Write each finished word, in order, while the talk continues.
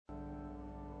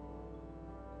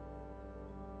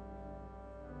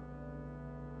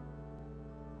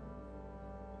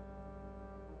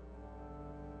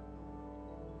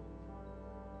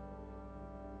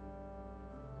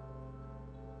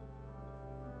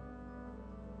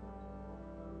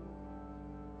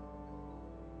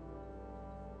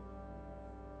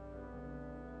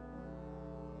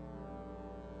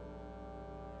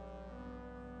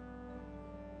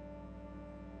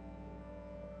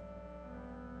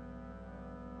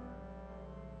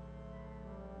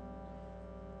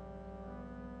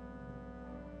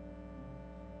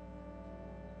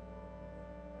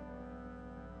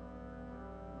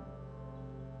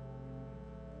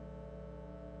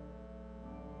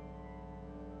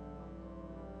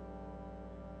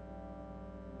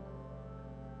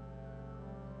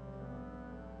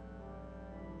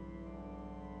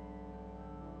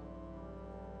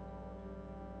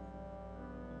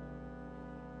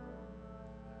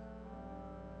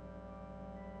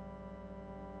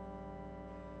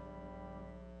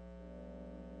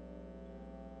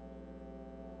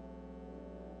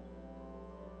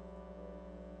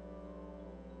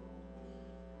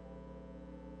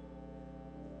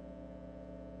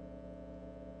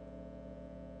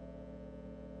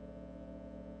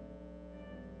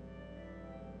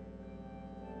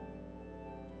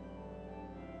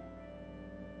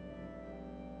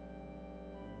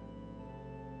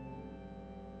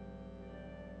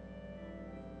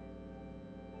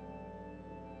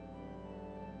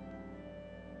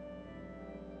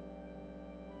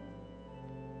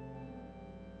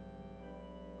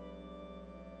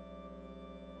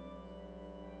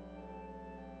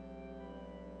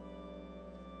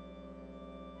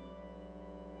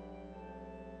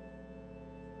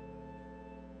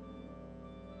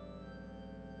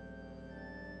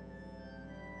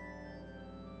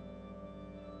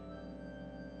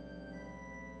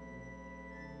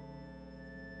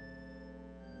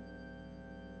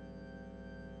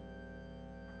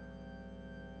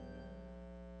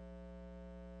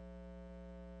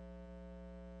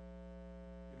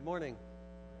morning.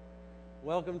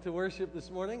 Welcome to worship this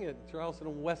morning at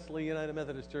Charleston Wesley United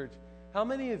Methodist Church. How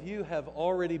many of you have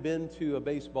already been to a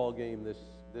baseball game this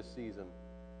season?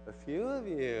 A few of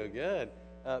you, good.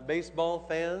 Baseball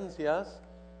fans, yes.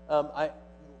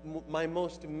 My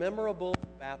most memorable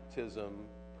baptism,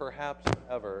 perhaps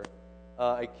ever.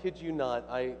 I kid you not.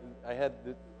 I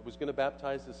was going to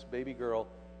baptize this baby girl,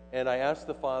 and I asked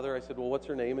the father. I said, "Well, what's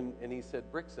her name?" And he said,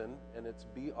 "Brixen," and it's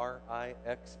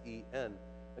Brixen.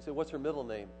 I said, "What's her middle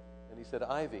name?" And he said,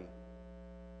 "Ivy."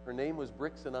 Her name was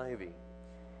Brixen Ivy.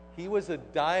 He was a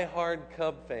die-hard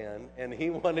Cub fan, and he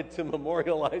wanted to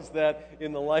memorialize that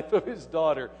in the life of his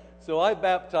daughter. So I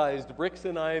baptized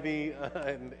Brixen Ivy,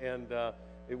 and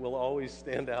it will always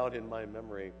stand out in my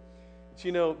memory. But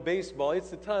you know, baseball, it's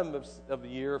the time of the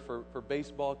year for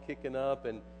baseball kicking up,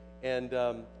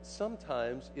 and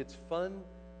sometimes it's fun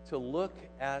to look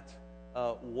at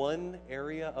one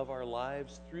area of our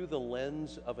lives through the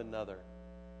lens of another.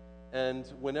 And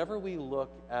whenever we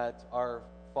look at our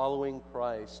following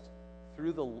Christ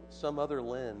through some other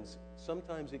lens,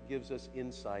 sometimes it gives us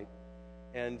insight.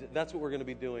 And that's what we're going to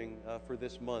be doing for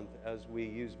this month as we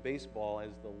use baseball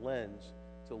as the lens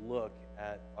to look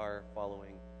at our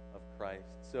following of Christ.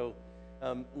 So,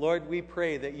 Lord, we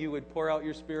pray that you would pour out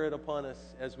your Spirit upon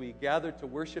us as we gather to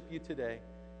worship you today.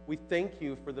 We thank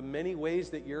you for the many ways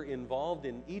that you're involved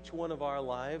in each one of our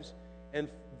lives, and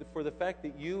for the fact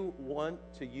that you want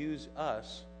to use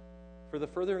us for the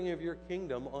furthering of your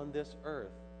kingdom on this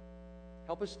earth.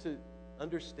 Help us to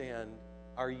understand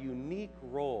our unique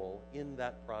role in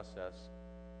that process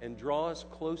and draw us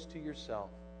close to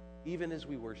yourself, even as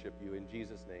we worship you. In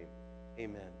Jesus' name,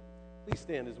 amen. Please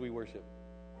stand as we worship.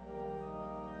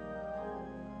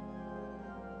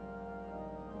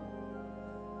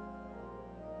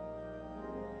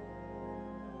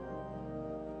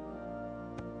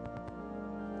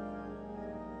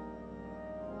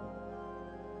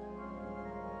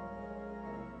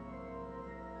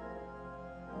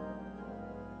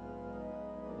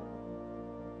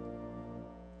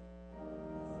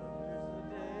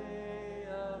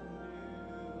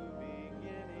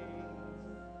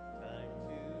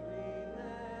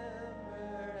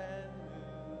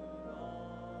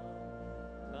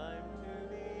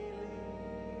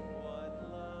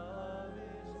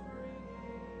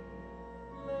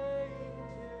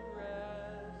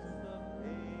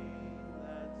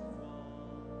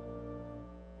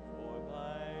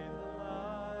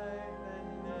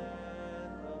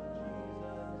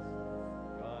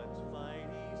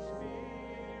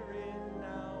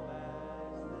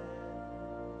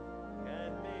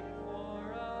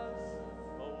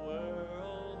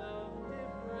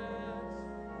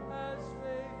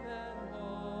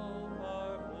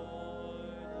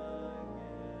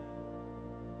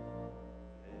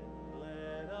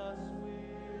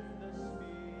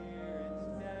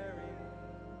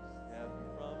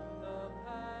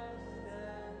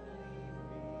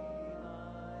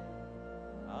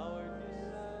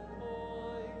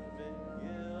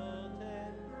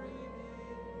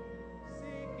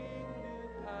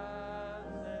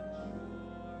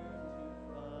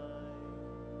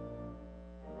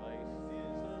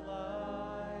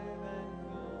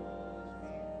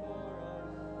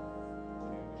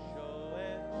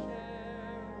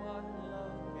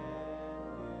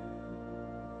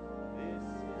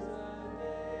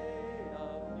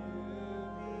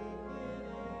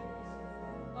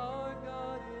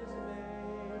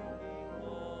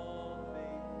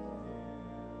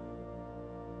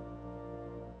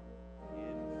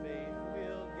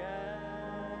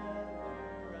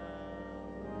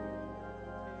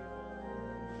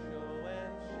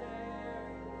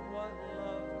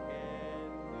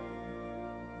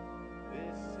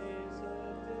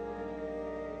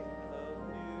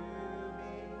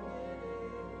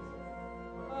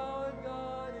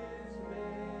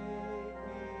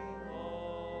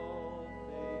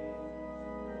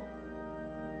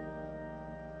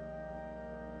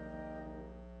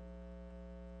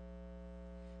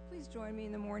 Please join me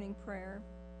in the morning prayer.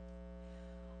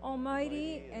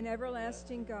 Almighty and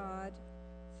everlasting God,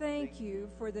 thank you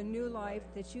for the new life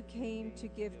that you came to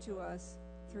give to us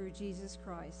through Jesus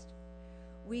Christ.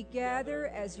 We gather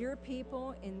as your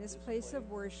people in this place of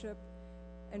worship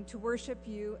and to worship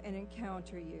you and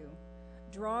encounter you.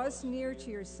 Draw us near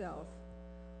to yourself.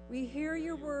 We hear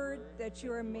your word that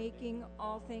you are making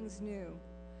all things new.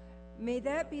 May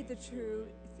that be the truth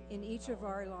in each of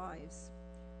our lives.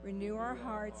 Renew our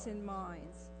hearts and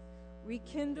minds.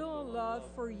 Rekindle a love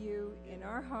for you in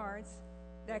our hearts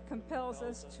that compels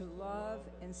us to love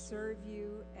and serve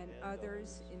you and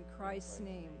others in Christ's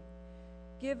name.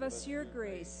 Give us your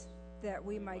grace that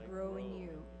we might grow in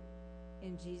you.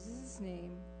 In Jesus'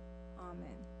 name, amen.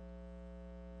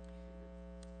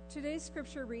 Today's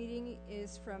scripture reading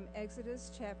is from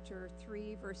Exodus chapter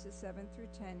 3, verses 7 through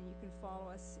 10, and you can follow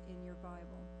us in your Bible.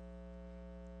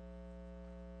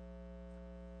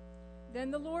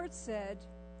 Then the Lord said,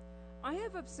 I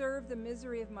have observed the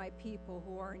misery of my people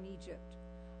who are in Egypt.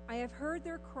 I have heard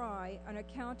their cry on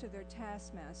account of their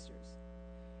taskmasters.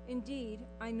 Indeed,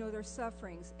 I know their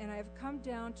sufferings, and I have come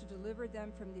down to deliver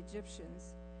them from the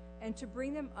Egyptians, and to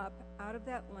bring them up out of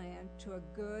that land to a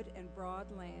good and broad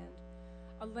land,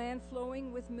 a land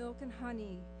flowing with milk and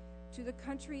honey, to the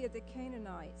country of the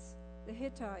Canaanites, the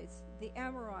Hittites, the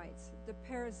Amorites, the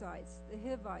Perizzites, the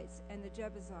Hivites, and the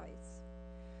Jebusites.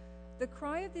 The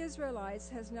cry of the Israelites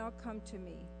has now come to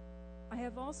me. I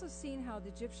have also seen how the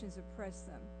Egyptians oppress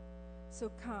them.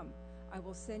 So come, I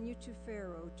will send you to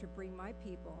Pharaoh to bring my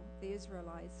people, the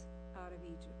Israelites, out of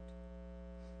Egypt.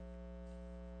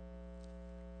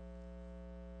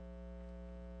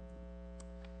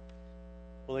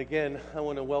 Well, again, I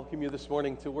want to welcome you this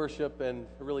morning to worship, and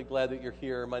I'm really glad that you're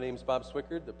here. My name's Bob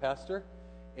Swickard, the pastor.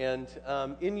 And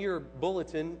in your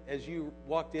bulletin, as you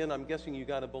walked in, I'm guessing you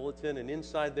got a bulletin, and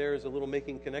inside there is a little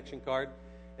Making Connection card.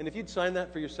 And if you'd sign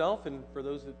that for yourself, and for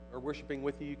those that are worshiping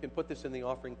with you, you can put this in the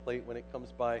offering plate when it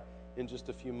comes by in just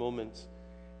a few moments.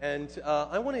 And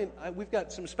we've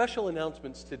got some special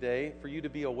announcements today for you to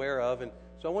be aware of. And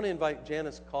so I want to invite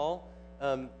Janice Call.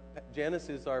 Janice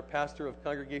is our pastor of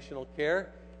congregational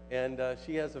care, and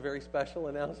she has a very special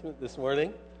announcement this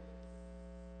morning.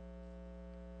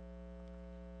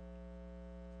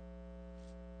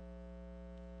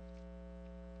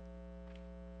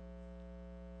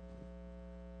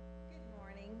 Good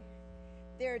morning.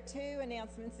 There are two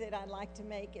announcements that I'd like to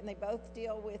make, and they both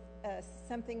deal with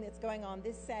something that's going on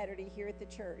this Saturday here at the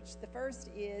church. The first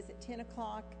is at 10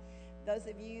 o'clock. Those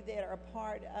of you that are a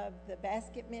part of the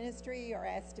basket ministry are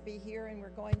asked to be here, and we're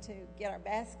going to get our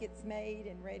baskets made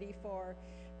and ready for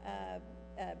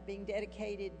being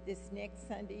dedicated this next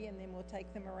Sunday, and then we'll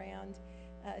take them around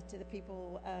to the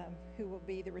people who will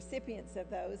be the recipients of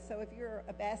those. So if you're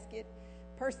a basket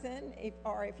person,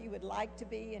 or if you would like to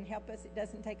be and help us, it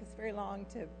doesn't take us very long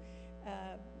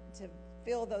to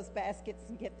fill those baskets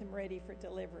and get them ready for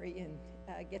delivery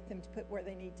and get them to put where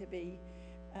they need to be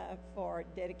for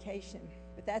dedication.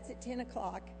 But that's at 10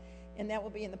 o'clock, and that will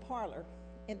be in the parlor.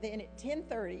 And then at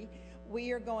 10:30,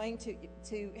 we are going to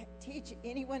teach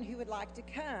anyone who would like to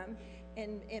come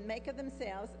and make of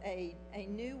themselves a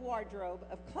new wardrobe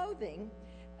of clothing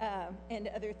and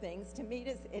other things to meet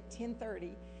us at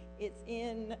 10:30. It's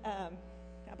in,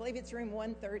 I believe it's room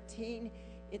 113.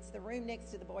 It's the room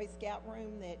next to the Boy Scout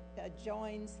room that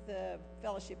joins the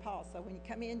fellowship hall. So when you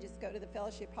come in, just go to the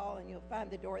fellowship hall and you'll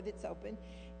find the door that's open.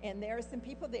 And there are some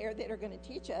people there that are going to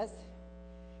teach us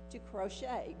to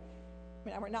crochet.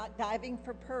 Now, we're not diving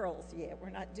for pearls yet. We're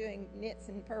not doing knits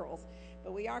and pearls,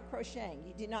 but we are crocheting.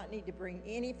 You do not need to bring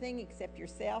anything except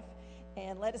yourself,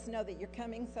 and let us know that you're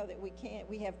coming so that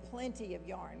we have plenty of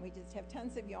yarn. We just have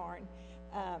tons of yarn.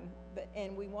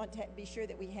 And we want to be sure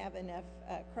that we have enough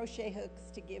crochet hooks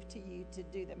to give to you to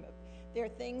do them. There are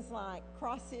things like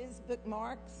crosses,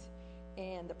 bookmarks,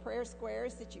 and the prayer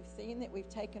squares that you've seen that we've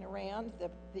taken around,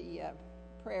 the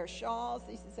prayer shawls.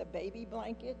 This is a baby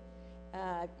blanket.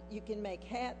 You can make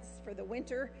hats for the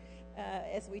winter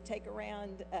as we take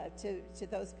around to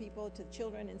those people, to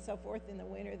children and so forth in the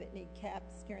winter that need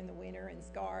caps during the winter, and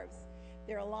scarves.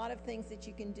 There are a lot of things that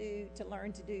you can do to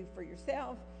learn to do for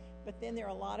yourself. But then there are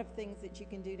a lot of things that you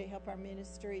can do to help our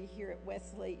ministry here at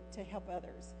Wesley to help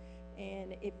others.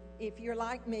 And if you're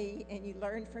like me and you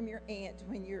learned from your aunt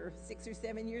when you're 6 or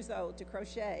 7 years old to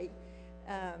crochet,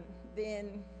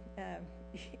 then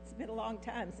it's been a long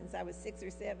time since I was 6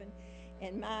 or 7,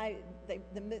 and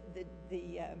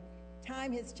the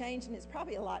time has changed, and it's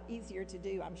probably a lot easier to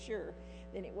do, I'm sure,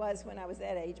 than it was when I was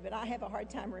that age. But I have a hard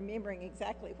time remembering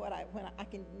exactly when I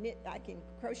can knit, I can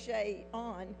crochet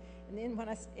on, and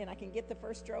then I can get the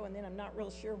first row, and then I'm not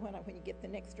real sure when you get the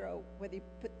next row, whether you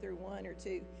put through one or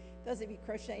two. Those of you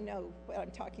crochet know what I'm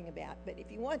talking about. But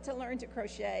if you want to learn to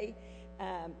crochet,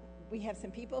 we have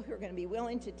some people who are going to be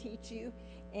willing to teach you,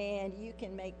 and you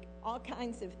can make all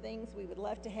kinds of things. We would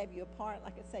love to have you a part.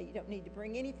 Like I say, you don't need to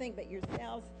bring anything but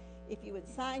yourselves. If you would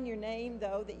sign your name,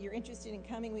 though, that you're interested in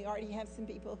coming, we already have some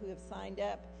people who have signed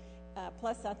up.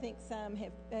 Plus, I think some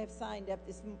have signed up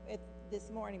this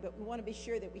morning, but we want to be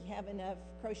sure that we have enough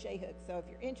crochet hooks. So if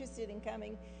you're interested in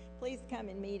coming, please come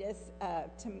and meet us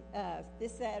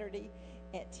this Saturday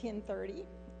at 10:30.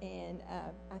 And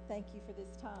I thank you for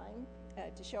this time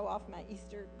to show off my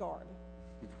Easter garb.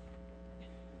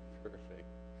 Perfect.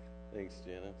 Thanks,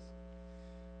 Janice.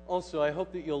 Also, I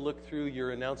hope that you'll look through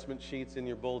your announcement sheets in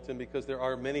your bulletin because there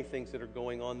are many things that are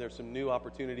going on. There's some new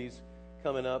opportunities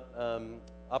coming up,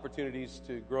 opportunities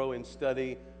to grow in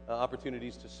study,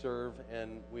 opportunities to serve,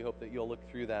 and we hope that you'll look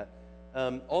through that.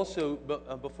 Also,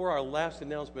 before our last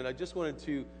announcement, I just wanted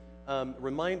to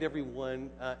remind everyone,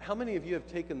 how many of you have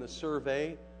taken the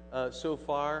survey so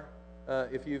far?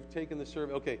 If you've taken the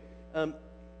survey, okay.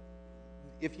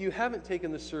 If you haven't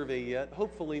taken the survey yet,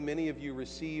 hopefully many of you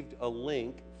received a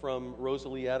link from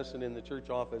Rosalie Addison in the church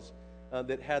office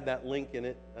that had that link in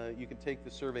it. You can take the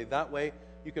survey that way.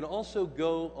 You can also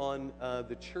go on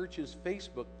the church's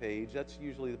Facebook page. That's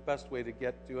usually the best way to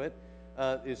get to it,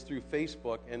 is through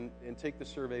Facebook, and take the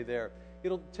survey there.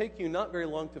 It'll take you not very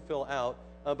long to fill out,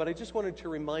 but I just wanted to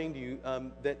remind you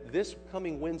that this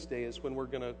coming Wednesday is when we're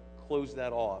going to close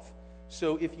that off.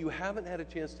 So if you haven't had a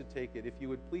chance to take it, if you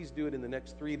would please do it in the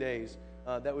next 3 days,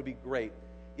 that would be great.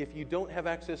 If you don't have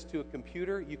access to a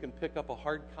computer, you can pick up a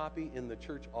hard copy in the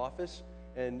church office,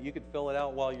 and you can fill it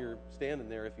out while you're standing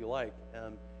there if you like,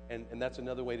 and that's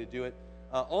another way to do it.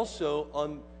 Also,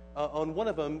 on one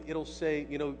of them, it'll say,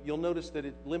 you'll notice that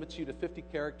it limits you to 50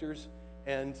 characters,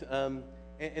 and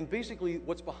basically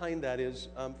what's behind that is,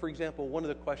 for example, one of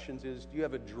the questions is, do you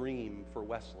have a dream for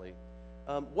Wesley?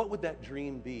 What would that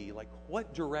dream be? Like,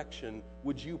 what direction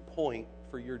would you point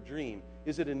for your dream?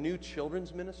 Is it a new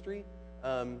children's ministry?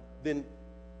 Then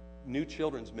new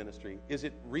children's ministry. Is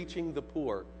it reaching the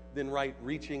poor? Then write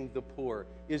reaching the poor.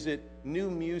 Is it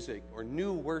new music or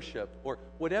new worship or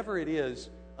whatever it is?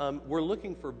 We're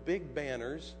looking for big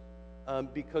banners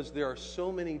because there are so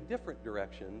many different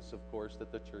directions, of course,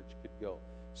 that the church could go.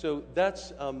 So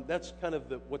that's kind of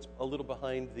what's a little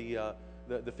behind the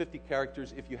 50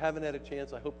 characters. If you haven't had a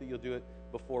chance, I hope that you'll do it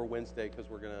before Wednesday because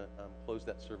we're going to close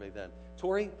that survey then.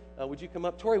 Tori, would you come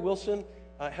up? Tori Wilson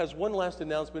has one last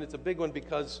announcement. It's a big one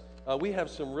because we have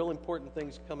some real important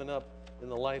things coming up in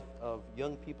the life of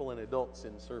young people and adults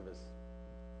in service.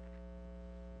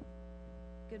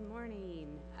 Good morning.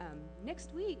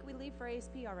 Next week, we leave for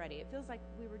ASP already. It feels like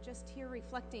we were just here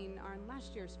reflecting on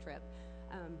last year's trip.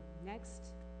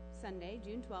 Next Sunday,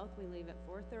 June 12th, we leave at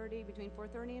 4:30, between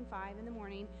 4:30 and 5 in the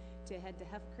morning to head to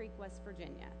Huff Creek, West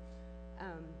Virginia.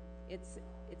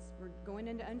 We're going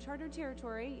into uncharted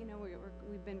territory.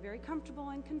 We've been very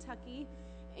comfortable in Kentucky,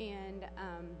 and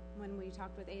when we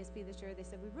talked with ASP this year, they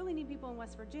said, we really need people in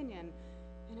West Virginia,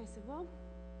 and I said, well,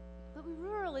 but we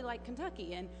really like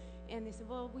Kentucky, and they said,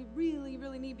 well, we really,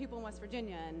 really need people in West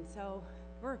Virginia, and so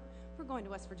we're going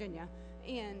to West Virginia,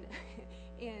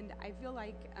 and I feel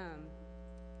like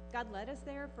God led us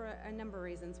there for a number of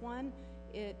reasons. One,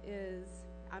 it is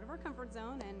out of our comfort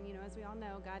zone, and as we all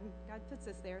know, God puts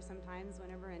us there sometimes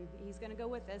whenever, and He's going to go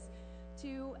with us.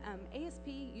 Two, ASP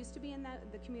used to be in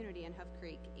the community in Huff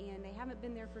Creek, and they haven't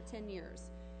been there for 10 years,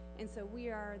 and so we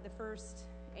are the first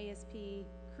ASP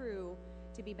crew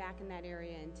to be back in that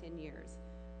area in 10 years.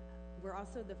 We're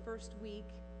also the first week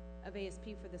of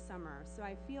ASP for the summer, so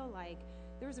I feel like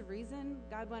there's a reason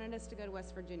God wanted us to go to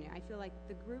West Virginia. I feel like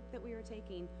the group that we were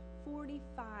taking,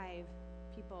 45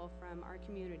 people from our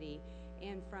community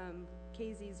and from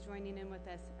Casey's joining in with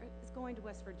us, is going to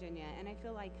West Virginia. And I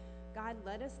feel like God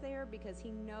led us there because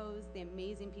He knows the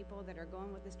amazing people that are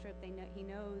going with this trip. He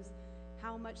knows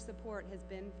how much support has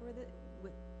been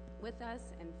with us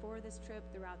and for this trip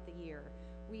throughout the year.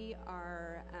 We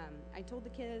are, I told the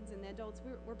kids and the adults,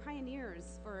 we're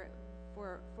pioneers for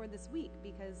this week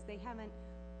because they haven't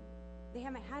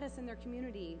had us in their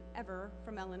community ever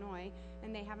from Illinois,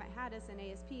 and they haven't had us in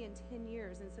ASP in 10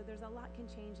 years, and so there's a lot can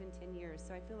change in 10 years.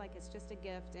 So I feel like it's just a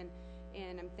gift,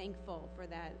 and I'm thankful for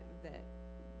that the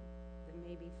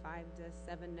maybe 5 to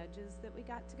 7 nudges that we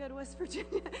got to go to West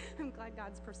Virginia. I'm glad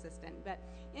God's persistent. But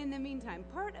in the meantime,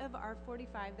 part of our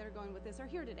 45 that are going with us are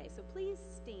here today. So please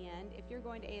stand if you're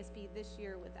going to ASP this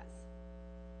year with us.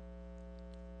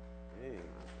 Hey.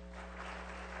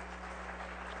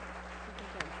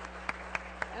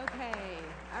 Okay,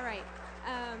 all right.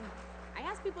 I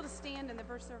asked people to stand in the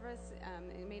first service.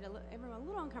 It made everyone a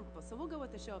little uncomfortable, so we'll go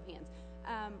with a show of hands.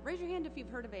 Raise your hand if you've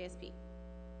heard of ASP.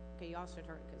 Okay, you all should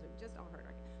heard because we've just all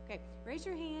heard. Okay, raise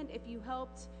your hand if you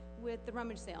helped with the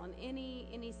rummage sale in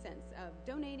any sense of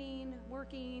donating,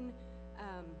 working,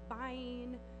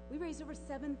 buying. We raised over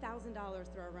 $7,000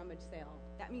 through our rummage sale.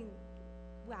 That means,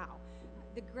 wow.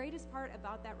 The greatest part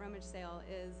about that rummage sale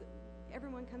is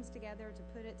everyone comes together to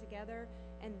put it together,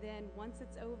 and then once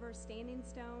it's over, Standing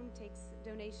Stone takes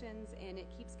donations and it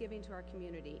keeps giving to our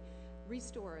community.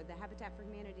 Restore, the Habitat for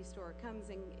Humanity store, comes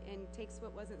and takes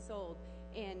what wasn't sold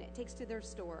and takes to their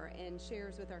store and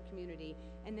shares with our community.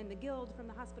 And then the Guild from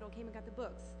the hospital came and got the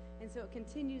books And so it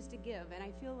continues to give, and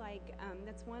I feel like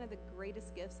that's one of the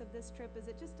greatest gifts of this trip. Is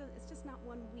it's just not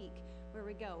 1 week where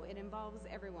we go. It involves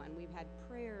everyone. We've had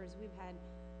prayers, we've had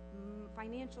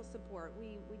financial support.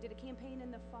 We did a campaign in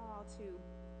the fall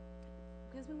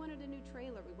because we wanted a new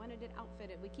trailer, we wanted it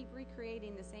outfitted. We keep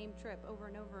recreating the same trip over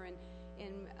and over,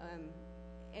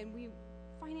 and we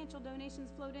financial donations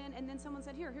flowed in, and then someone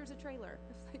said, here's a trailer.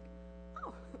 It was like,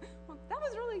 oh, well, that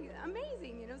was really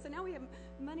amazing, So now we have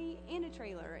money and a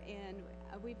trailer, and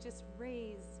we've just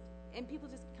raised, and people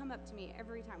just come up to me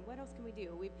every time. What else can we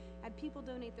do? We've had people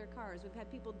donate their cars. We've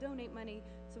had people donate money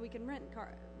so we can rent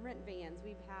vans.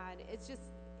 It's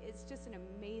just an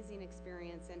amazing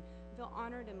experience, and I feel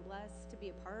honored and blessed to be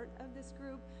a part of this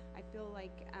group. I feel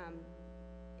like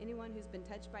anyone who's been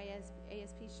touched by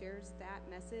ASP shares that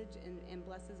message and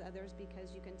blesses others,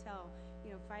 because you can tell,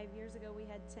 5 years ago we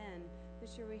had 10.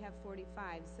 This year we have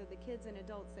 45. So the kids and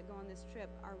adults that go on this trip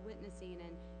are witnessing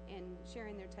and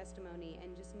sharing their testimony,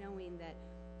 and just knowing that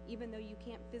even though you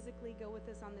can't physically go with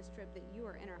us on this trip, that you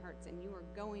are in our hearts and you are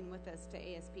going with us to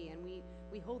ASP. And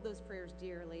we hold those prayers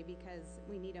dearly, because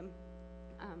we need them.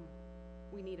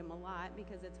 We need them a lot,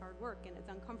 because it's hard work and it's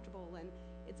uncomfortable and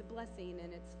it's a blessing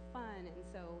and it's fun. And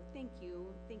so thank you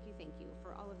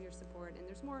for all of your support. And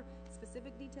there's more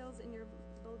specific details in your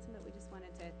bulletin, but we just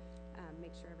wanted to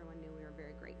make sure everyone knew we were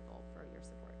very grateful for your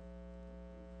support.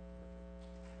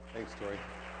 Thanks, Tori.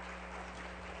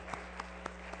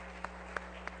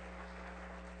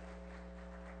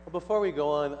 Well, before we go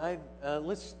on,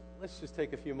 let's just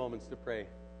take a few moments to pray.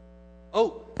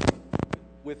 Oh,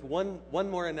 with one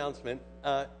more announcement.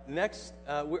 Next,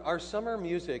 our summer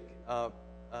music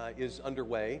is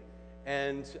underway,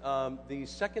 and the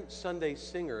Second Sunday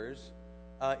Singers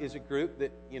is a group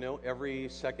that, every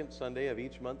second Sunday of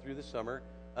each month through the summer,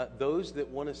 those that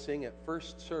want to sing at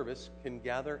first service can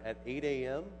gather at 8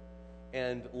 a.m.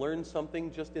 and learn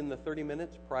something just in the 30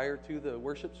 minutes prior to the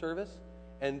worship service,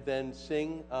 and then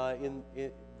sing in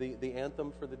the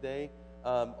anthem for the day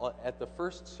at the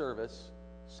first service,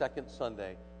 second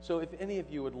Sunday. So if any of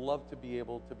you would love to be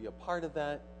able to be a part of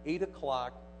that, 8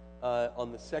 o'clock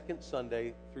on the second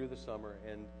Sunday through the summer,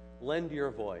 and lend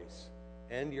your voice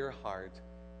and your heart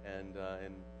and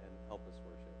help us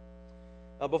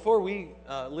worship. Before we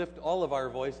lift all of our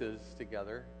voices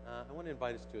together, I want to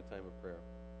invite us to a time of prayer.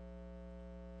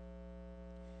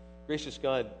 Gracious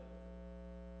God,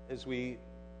 as we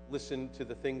listen to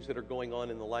the things that are going on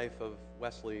in the life of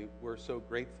Wesley, we're so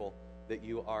grateful that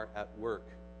you are at work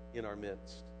in our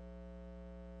midst.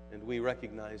 And we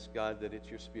recognize, God, that it's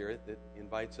your Spirit that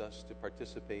invites us to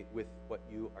participate with what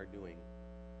you are doing.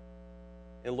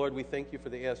 And Lord, we thank you for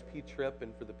the ASP trip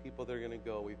and for the people that are going to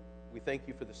go. We thank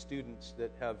you for the students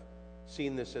that have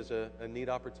seen this as a neat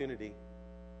opportunity.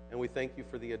 And we thank you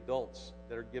for the adults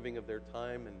that are giving of their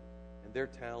time and their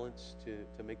talents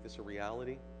to make this a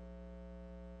reality.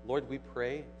 Lord, we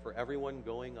pray for everyone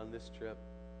going on this trip.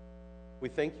 We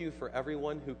thank you for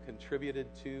everyone who contributed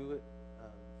to it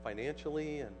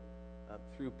financially and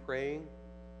through praying.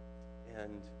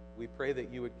 And we pray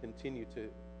that you would continue to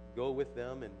go with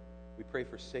them. And we pray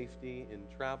for safety in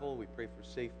travel. We pray for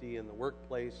safety in the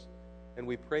workplace. And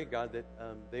we pray, God, that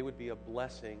they would be a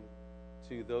blessing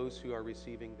to those who are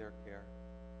receiving their care.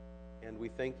 And we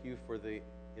thank you for the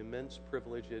immense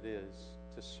privilege it is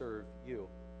to serve you.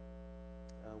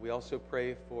 We also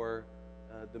pray for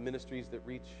the ministries that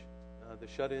reach the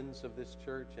shut-ins of this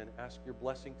church, and ask your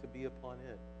blessing to be upon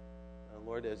it.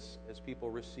 Lord, as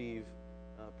people receive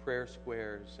prayer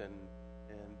squares and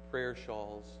prayer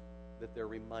shawls, that they're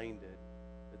reminded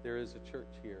that there is a church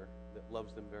here that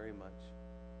loves them very much,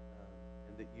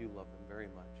 and that you love them very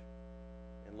much.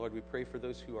 And Lord, we pray for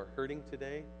those who are hurting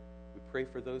today. We pray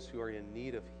for those who are in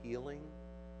need of healing.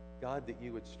 God, that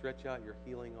you would stretch out your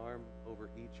healing arm over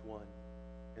each one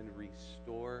and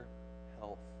restore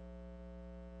health.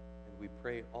 And we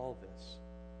pray all this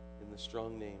in the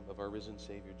strong name of our risen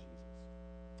Savior, Jesus.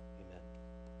 Amen.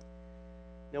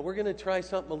 Now, we're going to try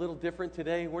something a little different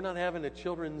today. We're not having a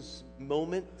children's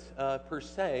moment per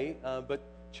se, but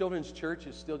Children's Church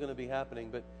is still going to be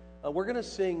happening. But we're going to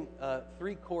sing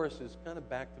 3 choruses kind of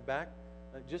back to back,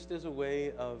 just as a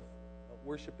way of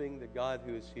worshiping the God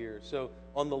who is here. So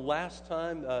on the last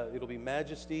time, it'll be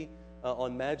Majesty.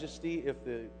 On Majesty, if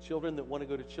the children that want to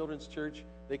go to Children's Church,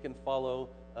 they can follow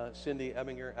Cindy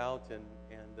Ebinger out, and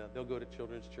they'll go to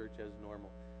Children's Church as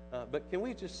normal. But can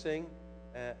we just sing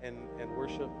and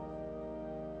worship?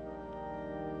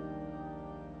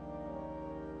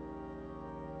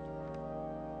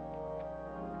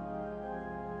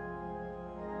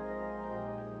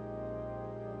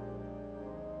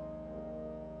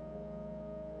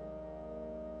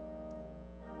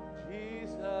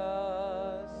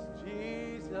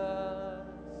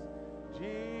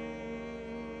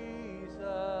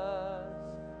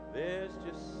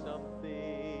 there's just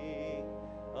something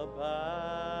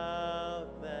about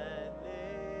that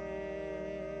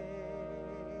name.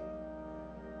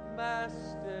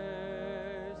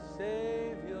 Master,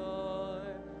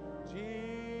 Savior, Jesus,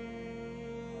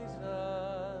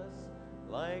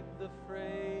 like the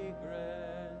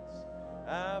fragrance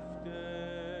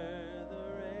after the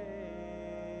rain.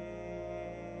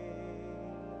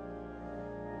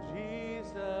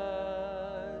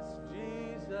 Jesus,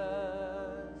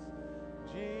 Jesus,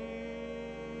 Jesus,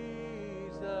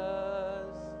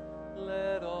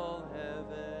 let all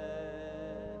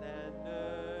heaven and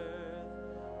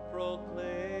earth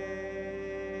proclaim.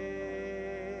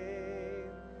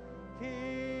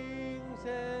 Kings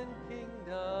and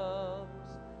kingdoms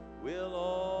will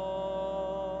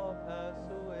all pass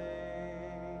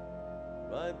away,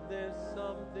 but there's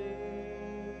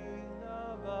something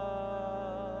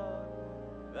about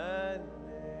that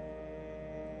name.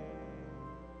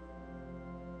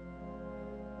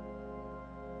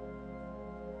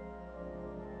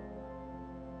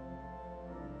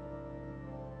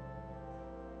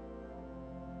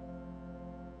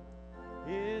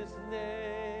 His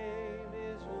name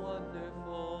is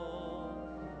wonderful.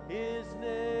 His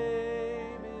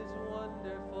name is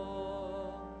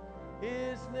wonderful.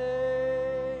 His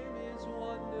name is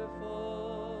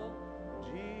wonderful.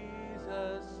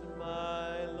 Jesus,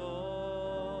 my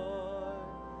Lord.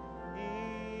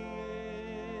 He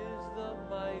is the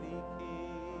mighty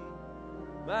King,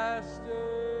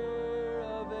 Master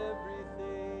of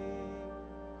everything.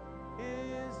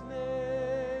 His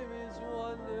name is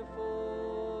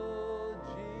wonderful,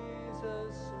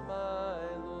 Jesus, my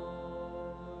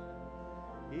Lord.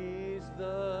 He's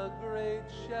the great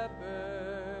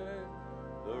shepherd,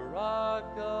 the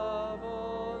rock of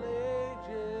all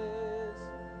ages.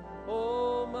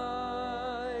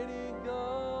 Almighty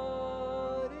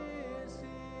God is He.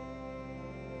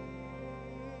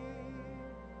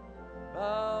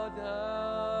 Bow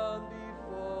down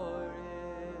before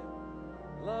Him,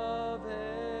 love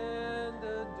and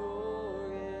adore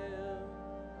Him.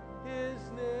 His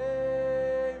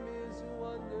name is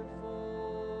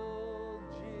wonderful,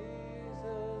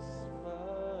 Jesus,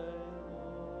 my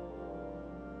Lord.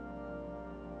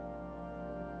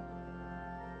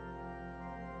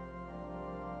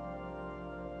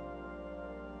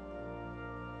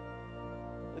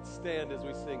 Let's stand as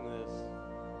we sing this.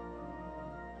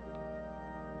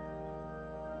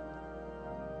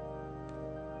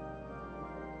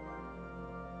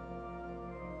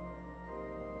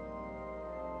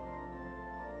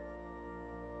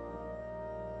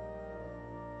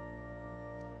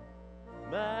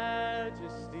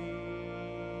 Majesty,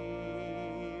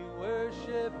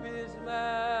 worship His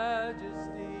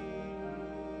majesty.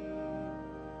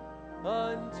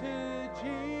 Unto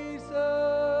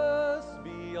Jesus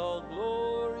be all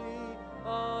glory,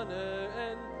 honor,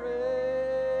 and praise.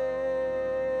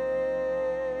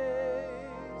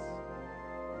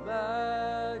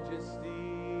 Majesty,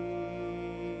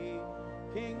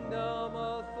 kingdom,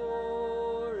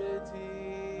 authority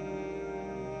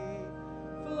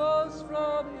flows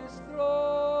from His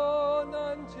throne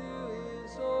unto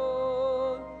His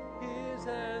own, His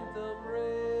anthem raise.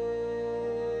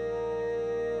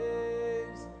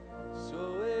 So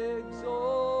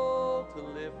exalt,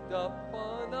 lift up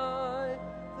on high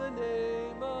the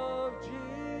name of Jesus.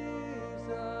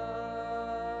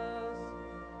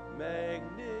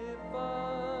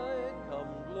 Magnify,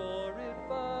 come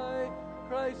glorify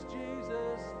Christ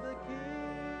Jesus the King.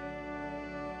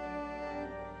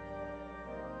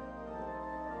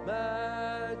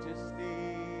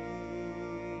 Majesty,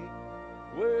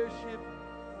 worship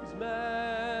His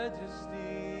majesty.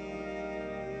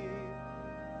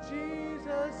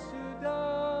 Jesus who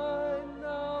died,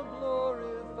 now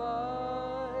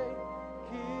glorified,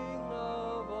 King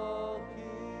of all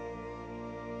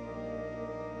kings.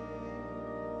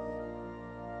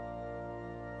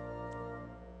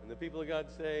 And the people of God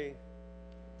say,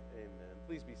 amen.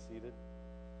 Please be seated.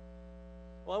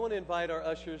 Well, I want to invite our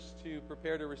ushers to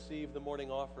prepare to receive the morning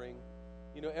offering.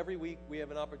 You know, every week we have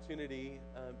an opportunity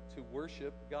to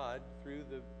worship God through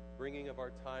the bringing of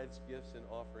our tithes, gifts, and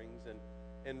offerings.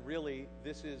 And really,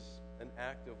 this is an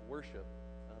act of worship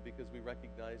because we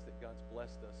recognize that God's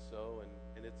blessed us so,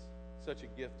 and it's such a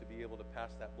gift to be able to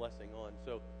pass that blessing on.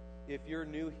 So if you're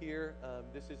new here,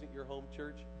 this isn't your home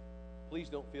church, please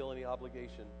don't feel any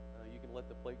obligation. You can let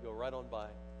the plate go right on by.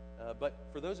 But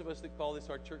for those of us that call this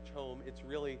our church home, it's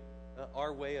really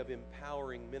our way of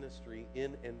empowering ministry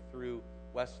in and through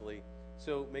Wesley.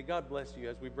 So may God bless you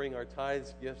as we bring our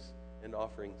tithes, gifts, and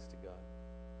offerings to God.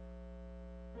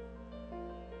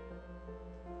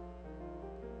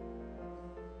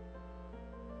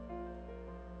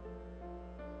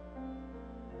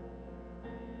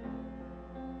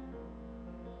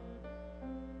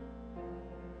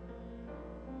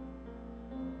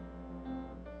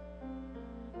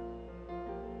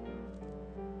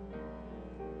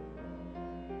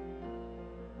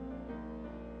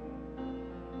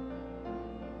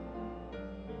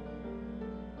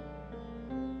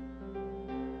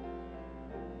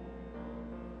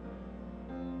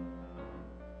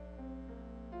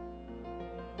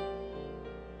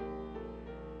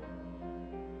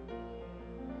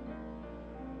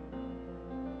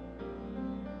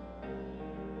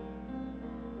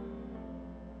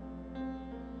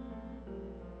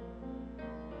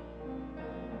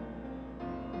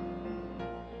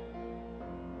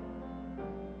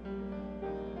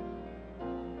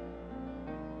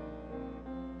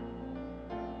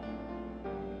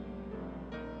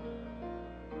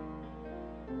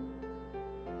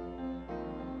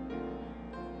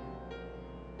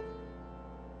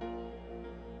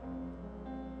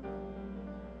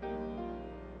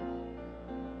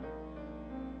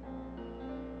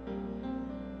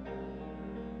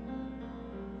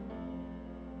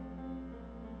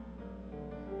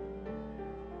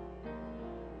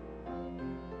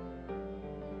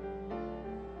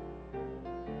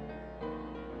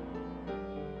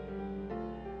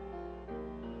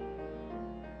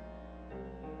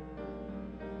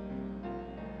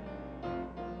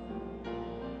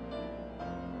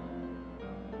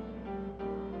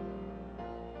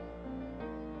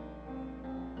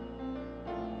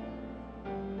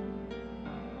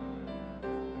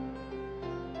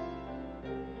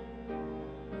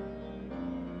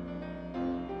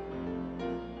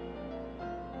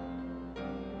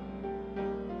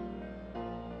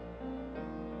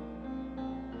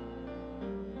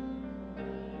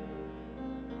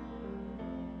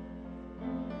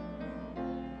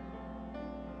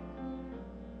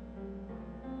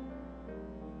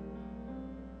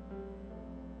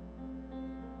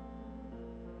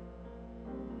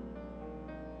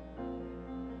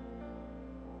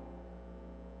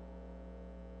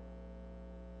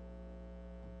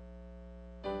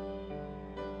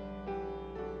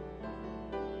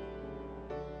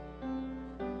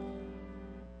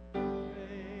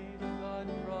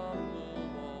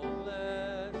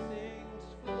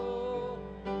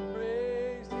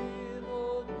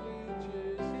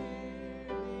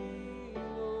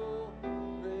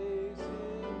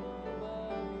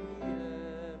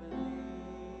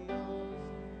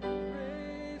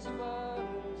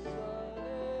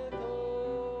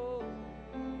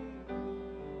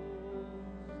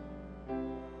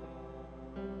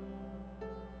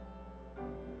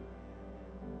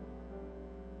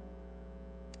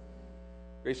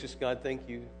 Gracious God, thank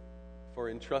you for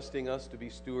entrusting us to be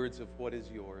stewards of what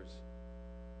is yours.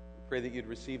 We pray that you'd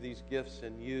receive these gifts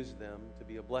and use them to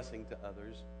be a blessing to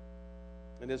others.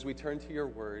 And as we turn to your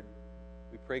word,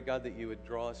 we pray, God, that you would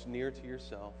draw us near to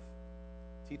yourself.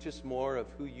 Teach us more of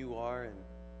who you are and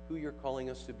who you're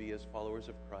calling us to be as followers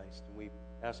of Christ. And we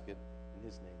ask it in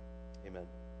his name. Amen.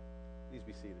 Please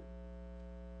be seated.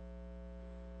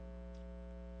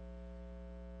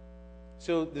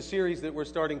 So the series that we're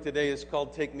starting today is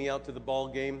called Take Me Out to the Ball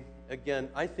Game. Again,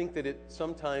 I think that it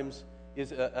sometimes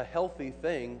is a healthy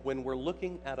thing when we're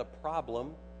looking at a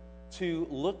problem to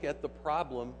look at the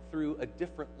problem through a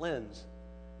different lens.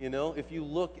 You know, if you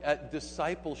look at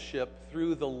discipleship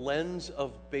through the lens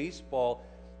of baseball,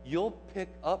 you'll pick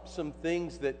up some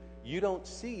things that you don't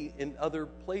see in other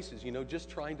places, you know, just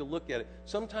trying to look at it.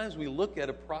 Sometimes we look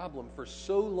at a problem for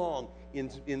so long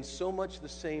in so much the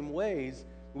same ways,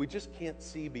 we just can't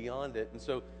see beyond it. And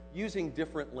so using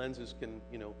different lenses can,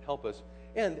 you know, help us.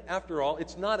 And after all,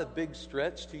 it's not a big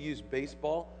stretch to use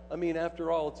baseball. I mean,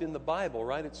 after all, it's in the Bible,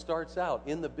 right? It starts out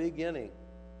in the beginning.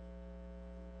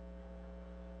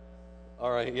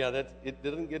 All right, yeah, it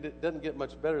doesn't get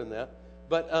much better than that.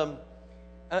 But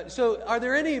so are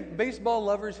there any baseball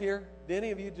lovers here? Do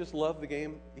any of you just love the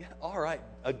game? Yeah, all right.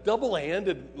 A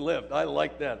double-handed lift. I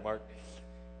like that, Mark.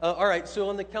 All right, so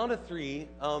on the count of three,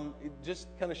 just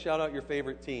kind of shout out your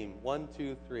favorite team. 1,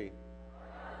 2, 3.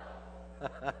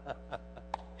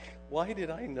 Why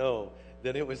did I know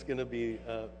that it was going to be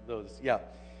those? Yeah.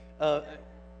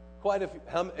 Quite a few.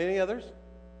 Any others?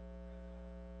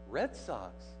 Red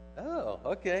Sox. Oh,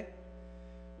 okay.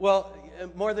 Well,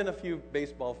 more than a few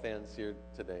baseball fans here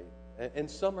today.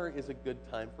 And summer is a good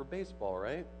time for baseball,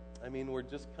 right? I mean, we're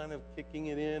just kind of kicking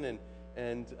it in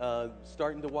and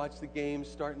starting to watch the games,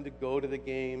 starting to go to the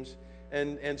games.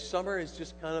 And summer is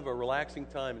just kind of a relaxing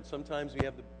time. And sometimes we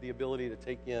have the ability to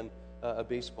take in a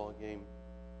baseball game.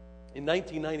 In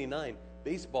 1999,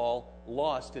 baseball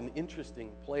lost an interesting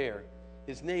player.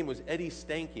 His name was Eddie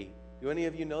Stanky. Do any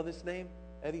of you know this name?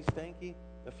 Eddie Stanky?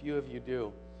 A few of you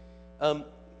do.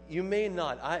 You may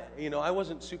not. I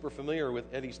wasn't super familiar with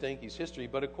Eddie Stanky's history,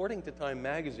 but according to Time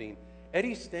magazine,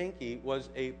 Eddie Stanky was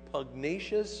a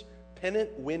pugnacious,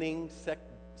 pennant-winning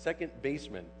second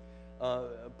baseman.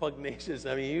 Pugnacious,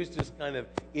 I mean, he was just kind of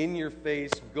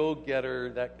in-your-face,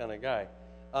 go-getter, that kind of guy.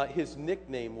 His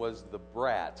nickname was the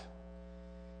Brat.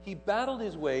 He battled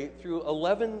his way through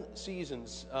 11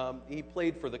 seasons. He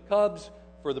played for the Cubs,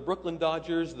 for the Brooklyn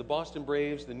Dodgers, the Boston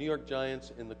Braves, the New York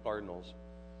Giants, and the Cardinals.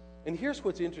 And here's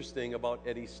what's interesting about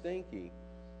Eddie Stanky.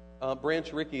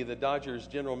 Branch Rickey, the Dodgers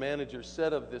general manager,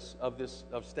 said of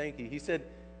Stanky, he said,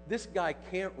 "This guy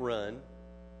can't run,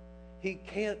 he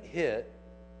can't hit,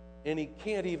 and he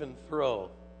can't even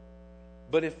throw.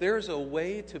 But if there's a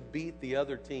way to beat the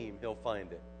other team, he'll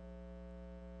find it."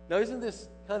 Now, isn't this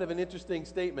kind of an interesting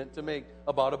statement to make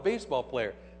about a baseball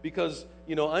player? Because,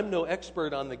 you know, I'm no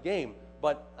expert on the game,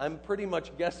 but I'm pretty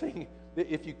much guessing that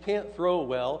if you can't throw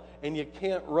well, and you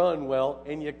can't run well,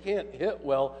 and you can't hit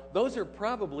well, those are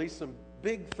probably some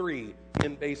big three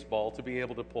in baseball to be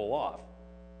able to pull off.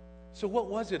 So what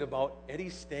was it about Eddie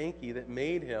Stanky that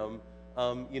made him,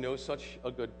 such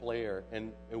a good player,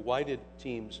 and why did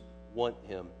teams want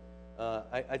him?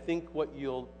 I think what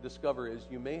you'll discover is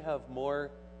you may have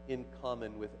more in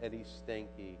common with Eddie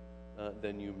Stanky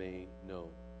than you may know.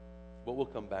 But we'll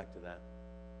come back to that.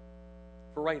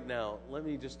 For right now, let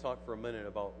me just talk for a minute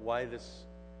about why this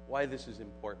is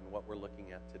important, what we're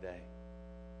looking at today.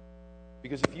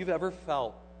 Because if you've ever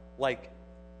felt like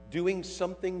doing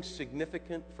something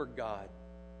significant for God,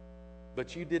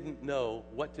 but you didn't know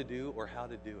what to do or how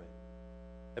to do it.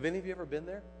 Have any of you ever been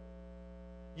there?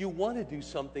 You want to do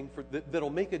something that'll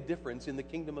make a difference in the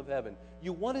kingdom of heaven.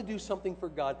 You want to do something for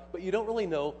God, but you don't really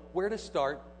know where to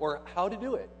start or how to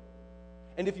do it.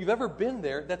 And if you've ever been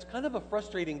there, that's kind of a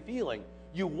frustrating feeling.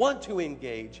 You want to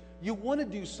engage. You want to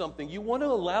do something. You want to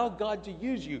allow God to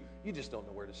use you. You just don't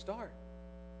know where to start.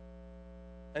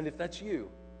 And if that's you,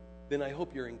 then I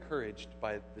hope you're encouraged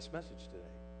by this message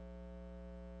today.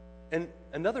 And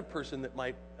another person that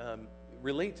might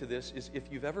relate to this is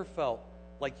if you've ever felt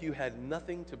like you had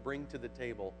nothing to bring to the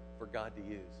table for God to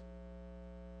use.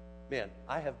 Man,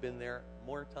 I have been there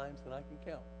more times than I can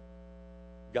count.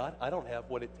 God, I don't have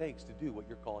what it takes to do what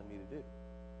you're calling me to do.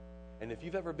 And if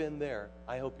you've ever been there,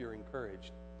 I hope you're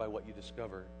encouraged by what you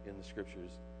discover in the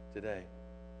scriptures today.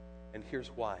 And here's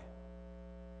why.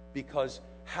 Because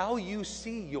how you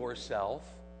see yourself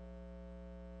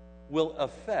will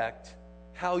affect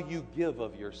how you give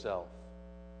of yourself.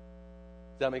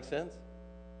 Does that make sense?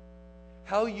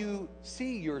 How you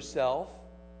see yourself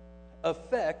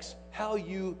affects how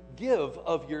you give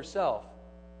of yourself.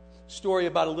 Story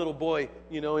about a little boy,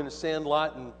 in a sand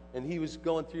lot, and he was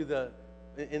going through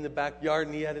in the backyard,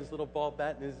 and he had his little ball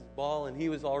bat and his ball, and he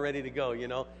was all ready to go,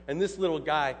 And this little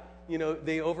guy,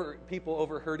 people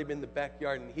overheard him in the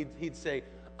backyard, and he'd say,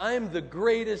 "I'm the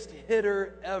greatest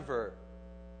hitter ever."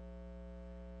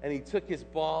 And he took his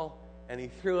ball, and he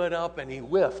threw it up, and he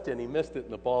whiffed, and he missed it,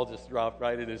 and the ball just dropped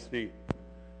right at his feet.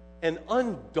 And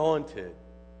undaunted,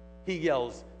 he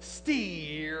yells,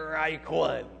 "Strike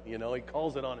one!" He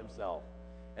calls it on himself.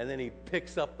 And then he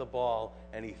picks up the ball,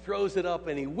 and he throws it up,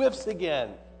 and he whiffs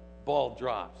again. Ball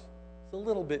drops. It's a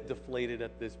little bit deflated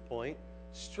at this point.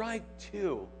 Strike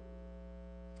two.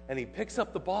 And he picks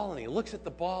up the ball, and he looks at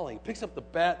the ball, and he picks up the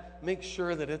bat, makes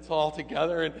sure that it's all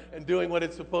together and doing what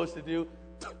it's supposed to do.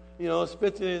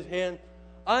 Spits in his hand.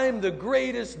 "I'm the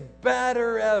greatest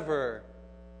batter ever."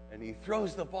 And he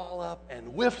throws the ball up and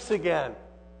whiffs again.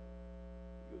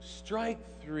 He goes, "Strike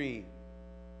three."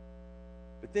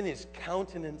 But then his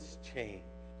countenance changed,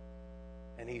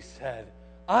 and he said,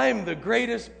 "I'm the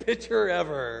greatest pitcher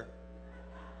ever."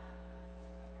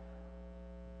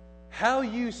 How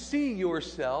you see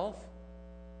yourself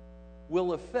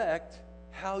will affect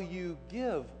how you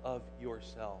give of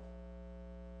yourself.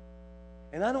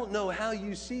 And I don't know how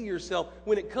you see yourself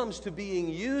when it comes to being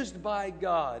used by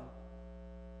God,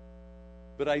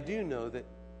 but I do know that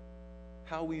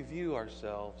how we view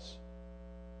ourselves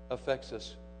affects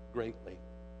us greatly.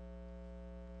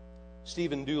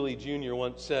 Stephen Dooley Jr.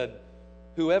 once said,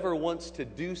 "Whoever wants to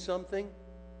do something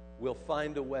will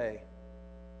find a way.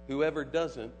 Whoever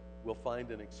doesn't will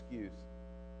find an excuse."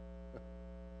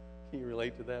 Can you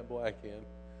relate to that? Boy, I can.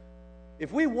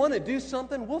 If we want to do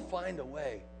something, we'll find a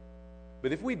way.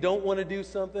 But if we don't want to do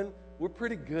something, we're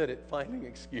pretty good at finding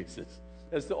excuses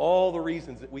as to all the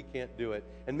reasons that we can't do it.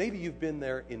 And maybe you've been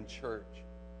there in church.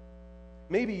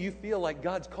 Maybe you feel like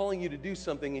God's calling you to do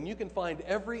something, and you can find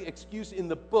every excuse in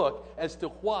the book as to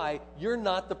why you're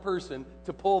not the person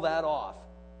to pull that off.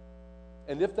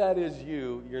 And if that is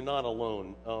you, you're not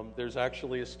alone. There's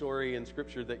actually a story in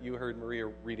Scripture that you heard Maria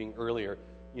reading earlier.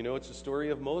 It's a story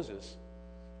of Moses.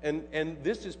 And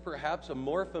this is perhaps a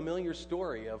more familiar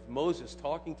story of Moses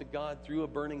talking to God through a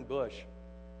burning bush.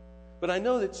 But I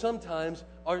know that sometimes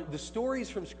the stories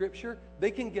from Scripture,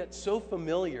 they can get so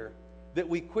familiar that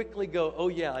we quickly go, "Oh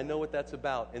yeah, I know what that's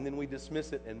about," and then we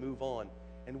dismiss it and move on.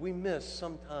 And we miss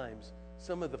sometimes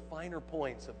some of the finer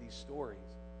points of these stories.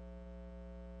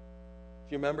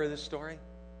 Do you remember this story?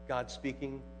 God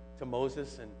speaking to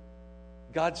Moses, and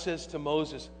God says to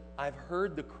Moses, "I've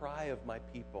heard the cry of my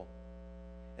people,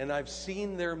 and I've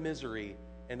seen their misery,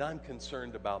 and I'm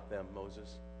concerned about them,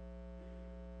 Moses.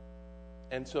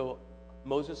 And so,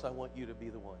 Moses, I want you to be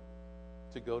the one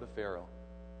to go to Pharaoh,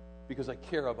 because I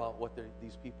care about what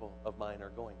these people of mine are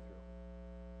going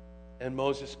through." And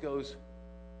Moses goes,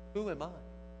 "Who am I?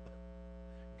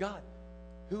 God,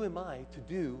 who am I to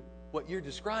do what you're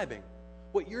describing?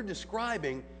 What you're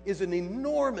describing is an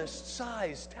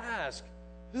enormous-sized task.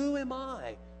 Who am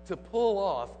I to pull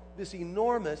off this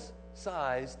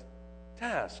enormous-sized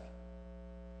task?"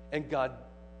 And God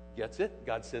gets it.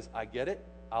 God says, "I get it.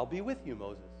 I'll be with you,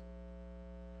 Moses.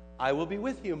 I will be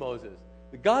with you, Moses.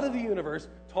 The God of the universe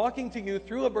talking to you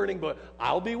through a burning bush.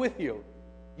 I'll be with you."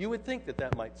 You would think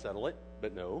that might settle it,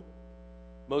 but no.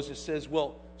 Moses says,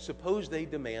 "Well, suppose they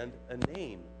demand a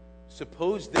name.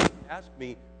 Suppose they ask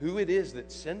me who it is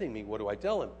that's sending me. What do I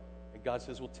tell them?" And God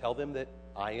says, "Well, tell them that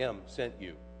I am sent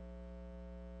you."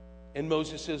 And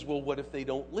Moses says, "Well, what if they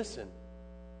don't listen?"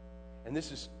 And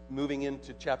this is moving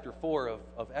into chapter 4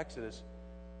 of Exodus.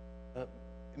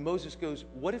 Moses goes,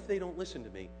 "What if they don't listen to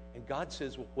me?" And God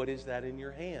says, "Well, what is that in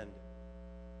your hand?"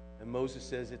 And Moses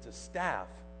says, "It's a staff."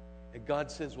 And God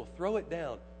says, "Well, throw it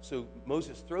down." So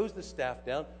Moses throws the staff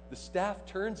down. The staff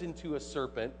turns into a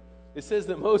serpent. It says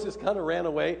that Moses kind of ran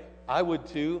away. I would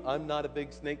too. I'm not a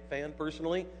big snake fan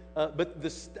personally. But the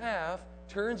staff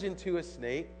turns into a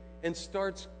snake and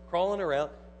starts crawling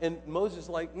around. And Moses is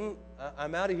like,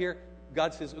 I'm out of here.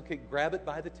 God says, "Okay, grab it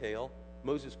by the tail."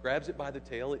 Moses grabs it by the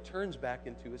tail. It turns back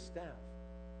into a staff.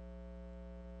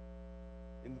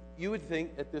 And you would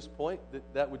think at this point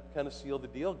that would kind of seal the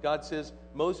deal. God says,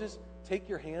 "Moses, take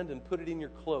your hand and put it in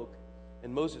your cloak."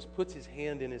 And Moses puts his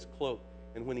hand in his cloak.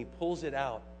 And when he pulls it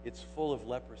out, it's full of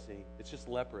leprosy. It's just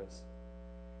leprous.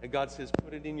 And God says,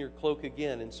 "Put it in your cloak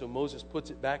again." And so Moses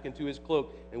puts it back into his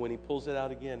cloak. And when he pulls it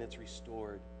out again, it's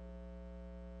restored.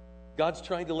 God's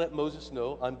trying to let Moses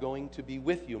know, "I'm going to be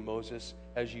with you, Moses,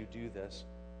 as you do this."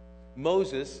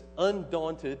 Moses,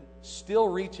 undaunted, still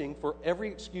reaching for every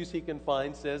excuse he can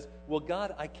find, says, "Well,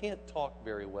 God, I can't talk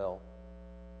very well."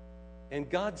 And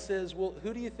God says, well,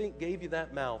 who do you think gave you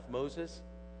that mouth, Moses?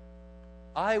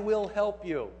 I will help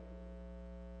you.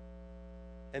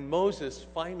 And Moses,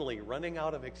 finally, running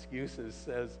out of excuses,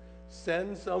 says,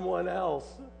 send someone else.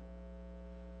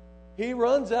 He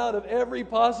runs out of every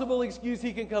possible excuse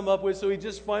he can come up with, so he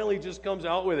just finally just comes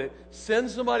out with it. Send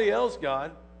somebody else,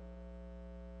 God.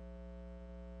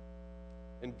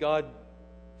 And God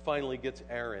finally gets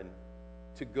Aaron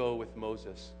to go with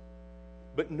Moses.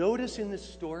 But notice in this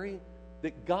story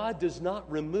that God does not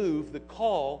remove the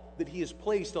call that he has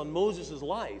placed on Moses'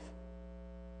 life.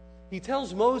 He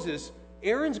tells Moses,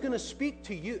 Aaron's going to speak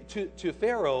to you, to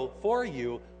Pharaoh for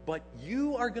you, but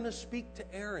you are going to speak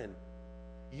to Aaron.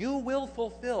 You will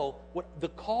fulfill the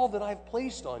call that I've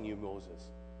placed on you, Moses.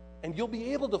 And you'll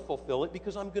be able to fulfill it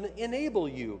because I'm going to enable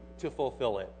you to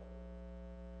fulfill it.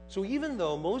 So even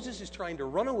though Moses is trying to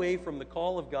run away from the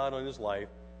call of God on his life,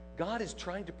 God is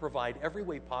trying to provide every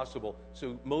way possible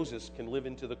so Moses can live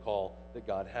into the call that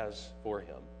God has for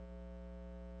him.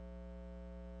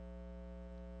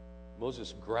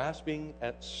 Moses grasping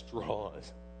at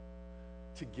straws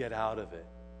to get out of it.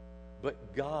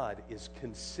 But God is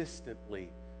consistently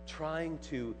trying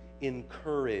to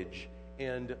encourage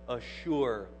and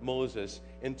assure Moses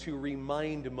and to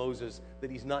remind Moses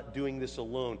that he's not doing this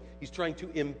alone. He's trying to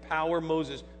empower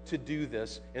Moses to do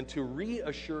this and to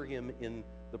reassure him in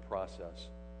the process.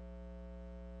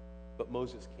 But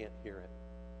Moses can't hear it.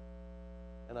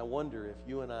 And I wonder if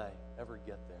you and I ever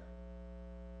get there,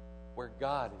 where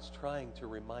God is trying to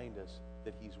remind us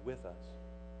that he's with us.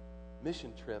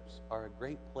 Mission trips are a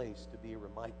great place to be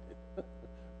reminded,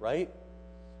 right?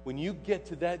 When you get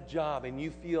to that job and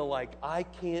you feel like, I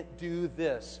can't do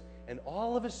this, and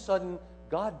all of a sudden,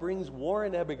 God brings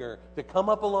Warren Ebinger to come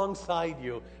up alongside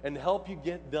you and help you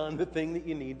get done the thing that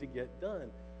you need to get done.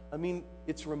 I mean,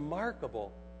 it's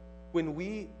remarkable when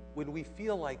we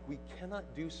feel like we cannot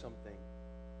do something,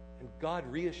 and God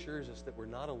reassures us that we're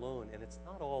not alone, and it's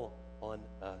not all on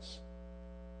us.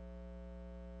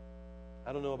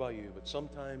 I don't know about you, but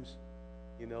sometimes,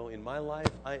 in my life,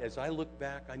 as I look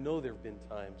back, I know there have been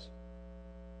times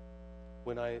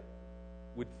when I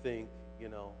would think,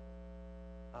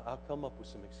 I'll come up with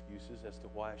some excuses as to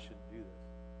why I shouldn't do this.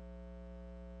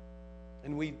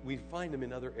 And we find them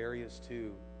in other areas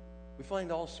too. We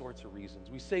find all sorts of reasons.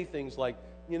 We say things like,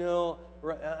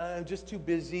 I'm just too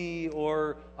busy,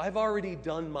 or I've already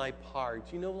done my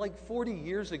part. Like 40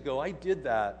 years ago, I did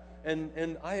that,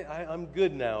 and I'm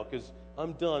good now because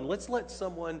I'm done. Let's let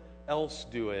someone else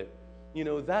do it.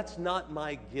 That's not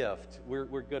my gift.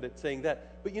 We're good at saying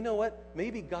that. But you know what?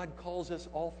 Maybe God calls us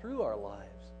all through our lives.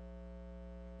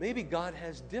 Maybe God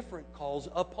has different calls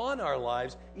upon our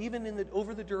lives, even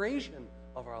over the duration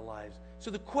of our lives. So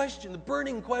the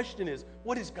burning question is,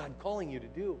 what is God calling you to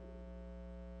do?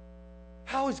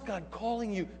 How is God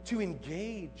calling you to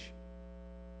engage?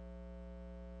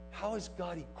 How is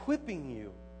God equipping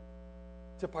you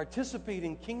to participate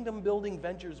in kingdom-building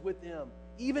ventures with him,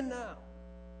 even now,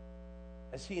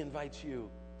 as he invites you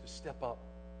to step up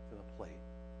to the plate?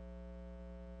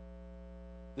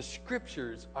 The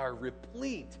scriptures are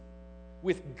replete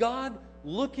with God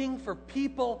looking for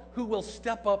people who will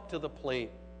step up to the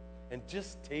plate and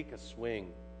just take a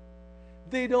swing.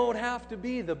 They don't have to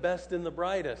be the best and the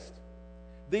brightest.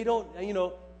 They don't,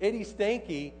 Eddie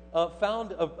Stanky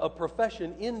found a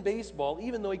profession in baseball,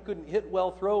 even though he couldn't hit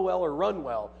well, throw well, or run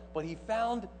well. But he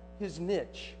found his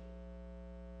niche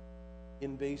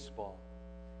in baseball.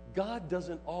 God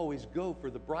doesn't always go for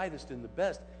the brightest and the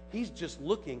best. He's just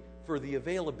looking for the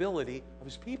availability of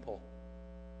his people.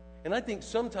 And I think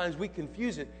sometimes we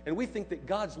confuse it, and we think that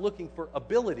God's looking for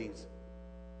abilities,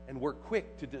 and we're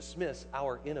quick to dismiss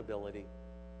our inability.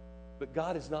 But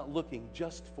God is not looking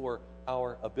just for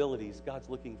our abilities. God's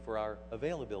looking for our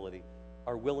availability,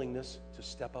 our willingness to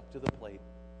step up to the plate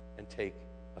and take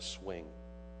a swing.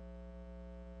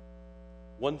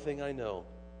 One thing I know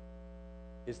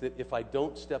is that if I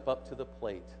don't step up to the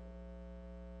plate,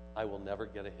 I will never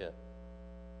get a hit.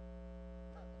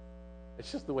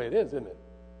 It's just the way it is, isn't it?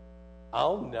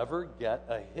 I'll never get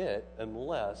a hit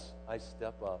unless I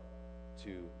step up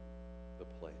to the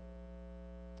plate.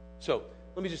 So,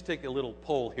 let me just take a little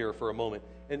poll here for a moment.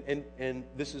 And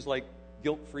this is like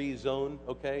guilt-free zone,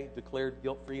 okay? Declared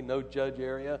guilt-free, no judge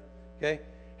area, okay?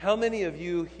 How many of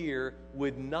you here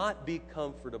would not be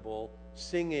comfortable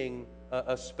singing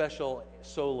a special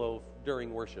solo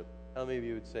during worship? How many of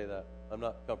you would say that? I'm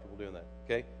not comfortable doing that,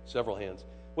 okay? Several hands.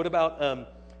 What about,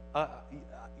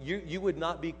 you would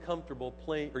not be comfortable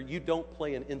playing, or you don't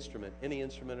play an instrument, any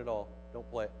instrument at all? Don't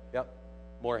play it. Yep.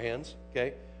 More hands,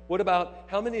 okay? What about,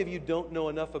 how many of you don't know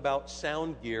enough about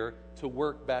sound gear to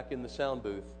work back in the sound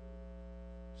booth?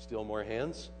 Still more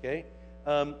hands, okay?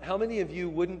 How many of you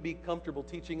wouldn't be comfortable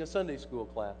teaching a Sunday school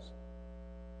class?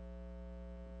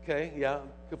 Okay, yeah,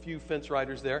 a few fence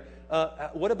riders there.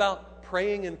 What about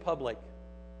praying in public?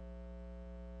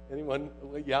 Anyone?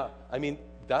 Yeah,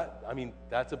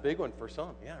 that's a big one for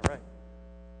some. Yeah, right.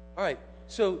 All right,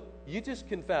 so you just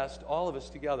confessed, all of us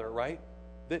together, right,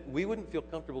 that we wouldn't feel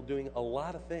comfortable doing a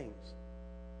lot of things.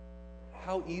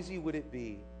 How easy would it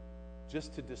be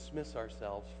just to dismiss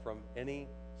ourselves from any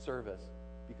service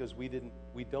because we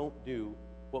don't do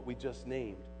what we just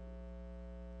named?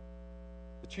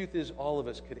 The truth is, all of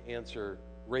us could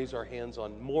raise our hands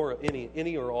on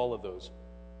any or all of those.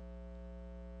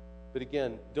 But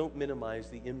again, don't minimize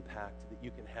the impact that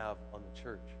you can have on the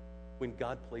church when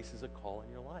God places a call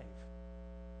in your life.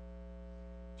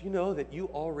 Do you know that you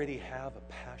already have a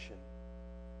passion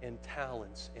and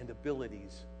talents and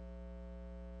abilities?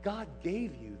 God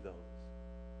gave you those.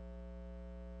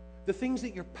 The things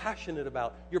that you're passionate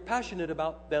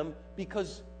about them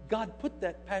because God put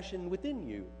that passion within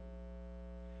you.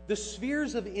 The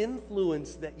spheres of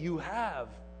influence that you have,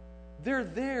 they're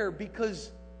there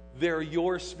because they're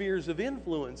your spheres of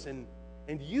influence, and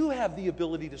you have the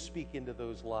ability to speak into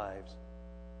those lives.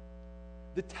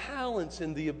 The talents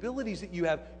and the abilities that you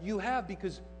have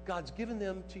because God's given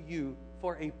them to you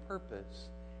for a purpose,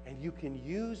 and you can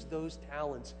use those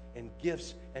talents and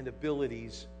gifts and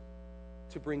abilities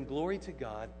to bring glory to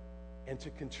God and to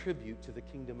contribute to the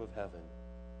kingdom of heaven.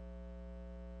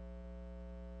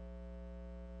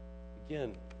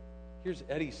 Again, here's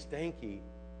Eddie Stanky,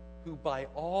 who by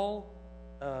all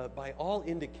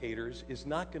indicators is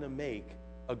not going to make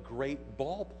a great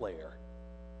ball player.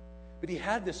 But he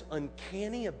had this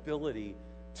uncanny ability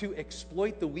to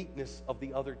exploit the weakness of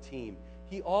the other team.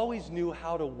 He always knew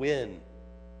how to win.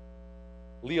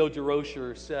 Leo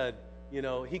DeRocher said,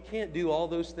 he can't do all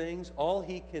those things. All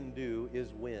he can do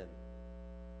is win.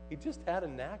 He just had a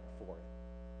knack for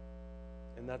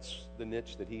it. And that's the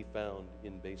niche that he found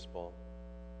in baseball.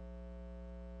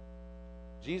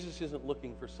 Jesus isn't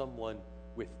looking for someone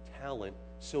with talent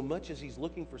so much as he's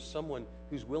looking for someone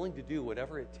who's willing to do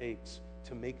whatever it takes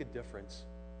to make a difference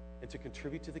and to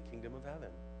contribute to the kingdom of heaven,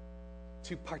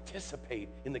 to participate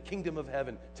in the kingdom of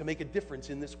heaven, to make a difference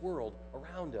in this world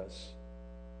around us.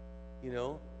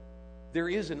 There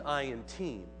is an I in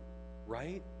team,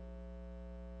 right?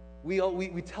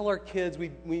 We tell our kids,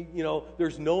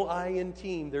 there's no I in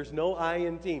team, there's no I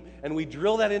in team. And we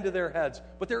drill that into their heads.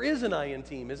 But there is an I in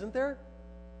team, isn't there?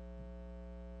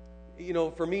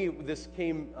 For me, this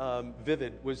came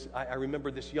vivid. I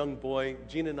remember this young boy,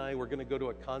 Gina and I were going to go to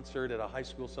a concert at a high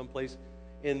school someplace,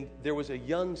 and there was a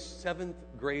young 7th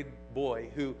grade boy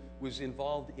who was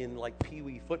involved in like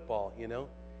pee-wee football,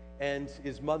 and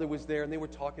his mother was there, and they were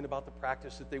talking about the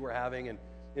practice that they were having,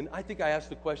 and I think I asked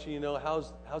the question,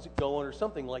 how's it going, or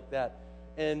something like that.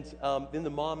 And then the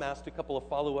mom asked a couple of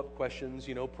follow-up questions,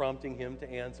 prompting him to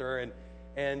answer,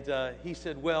 and he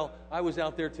said, well, I was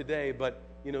out there today, but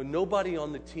nobody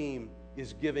on the team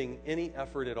is giving any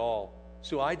effort at all.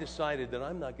 So I decided that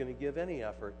I'm not going to give any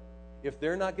effort. If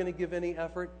they're not going to give any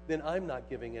effort, then I'm not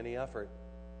giving any effort.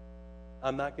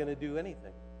 I'm not going to do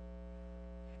anything.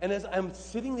 And as I'm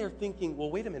sitting there thinking, well,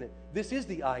 wait a minute, this is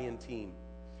the I in team.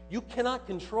 You cannot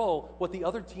control what the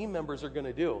other team members are going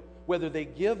to do, whether they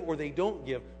give or they don't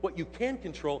give. What you can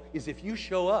control is if you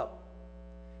show up.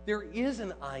 There is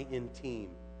an I in team.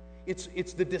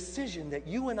 It's the decision that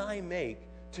you and I make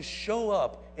to show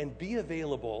up and be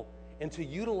available and to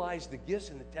utilize the gifts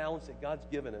and the talents that God's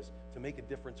given us to make a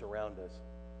difference around us.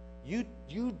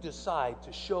 You decide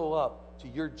to show up to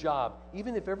your job,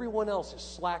 even if everyone else is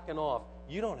slacking off.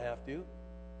 You don't have to,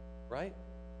 right?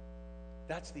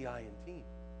 That's the I in team.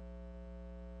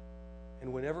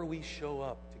 And whenever we show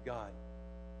up to God,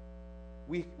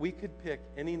 we could pick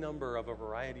any number of a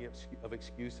variety of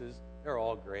excuses. They're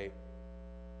all great.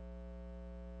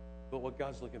 But what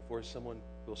God's looking for is someone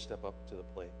who will step up to the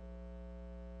plate.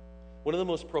 One of the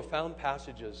most profound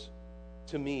passages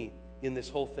to me in this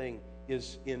whole thing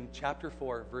is in chapter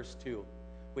 4, verse 2.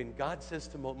 When God says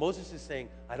to Moses is saying,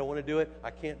 I don't want to do it,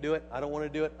 I can't do it, I don't want to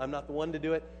do it, I'm not the one to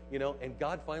do it, and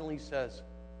God finally says,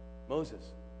 Moses,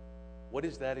 what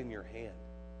is that in your hand?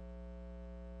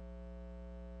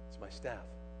 It's my staff.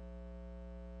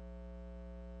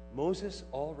 Moses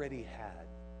already had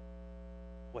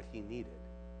what he needed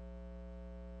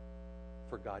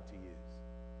for God to use.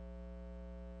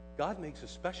 God makes a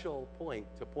special point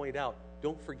to point out,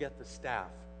 don't forget the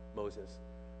staff, Moses.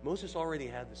 Moses already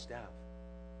had the staff.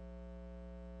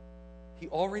 He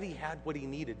already had what he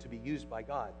needed to be used by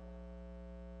God.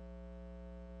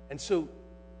 And so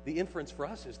the inference for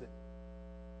us is that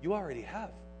you already have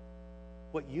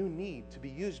what you need to be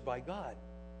used by God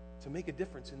to make a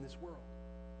difference in this world.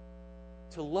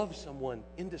 To love someone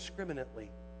indiscriminately.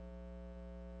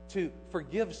 To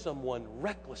forgive someone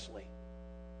recklessly.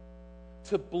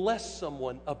 To bless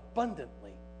someone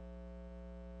abundantly.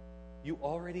 You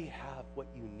already have what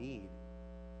you need.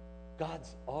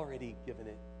 God's already given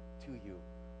it to you.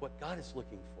 What God is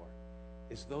looking for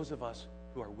is those of us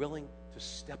who are willing to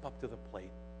step up to the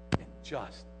plate and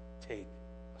just take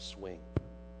a swing.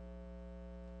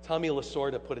 Tommy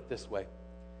Lasorda put it this way: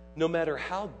 no matter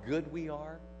how good we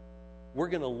are, we're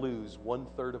going to lose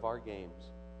 1/3 of our games.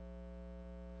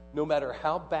 No matter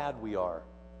how bad we are,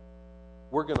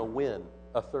 we're going to win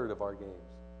 1/3 of our games.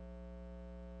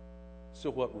 So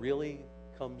what really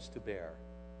comes to bear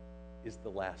is the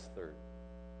last third.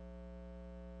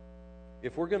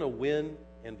 If we're going to win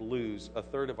and lose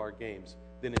 1/3 of our games,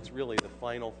 then it's really the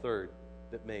final third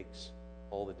that makes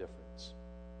all the difference.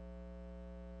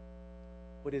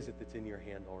 What is it that's in your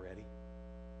hand already?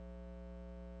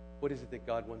 What is it that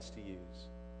God wants to use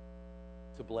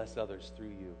to bless others through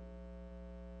you?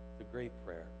 The great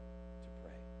prayer to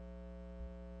pray.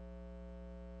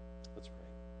 Let's pray.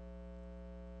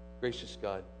 Gracious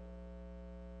God,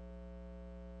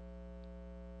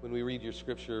 when we read your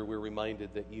scripture, we're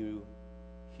reminded that you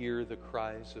hear the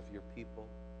cries of your people.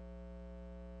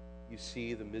 You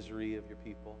see the misery of your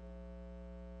people,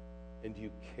 and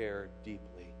you care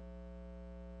deeply.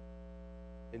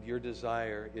 And your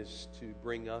desire is to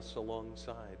bring us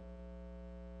alongside,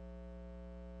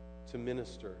 to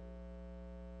minister,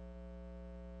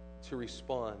 to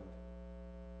respond,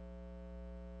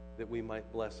 that we might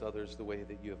bless others the way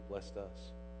that you have blessed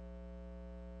us.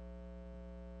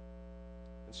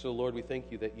 And so, Lord, we thank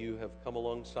you that you have come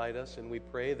alongside us, and we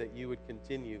pray that you would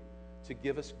continue to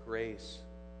give us grace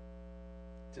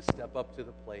to step up to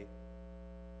the plate,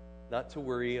 not to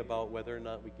worry about whether or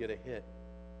not we get a hit.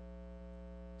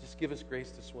 Just give us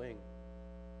grace to swing.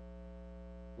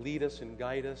 Lead us and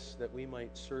guide us that we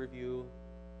might serve you.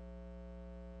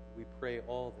 We pray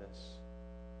all this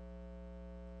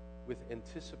with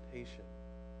anticipation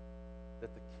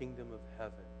that the kingdom of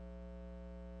heaven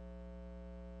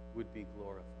would be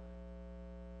glorified.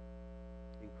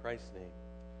 In Christ's name,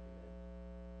 amen.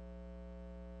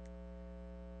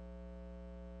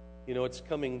 You know, it's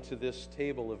coming to this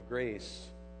table of grace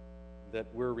that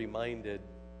we're reminded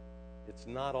it's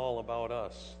not all about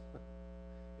us.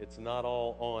 It's not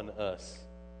all on us.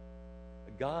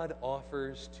 God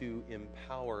offers to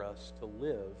empower us to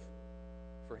live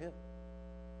for him.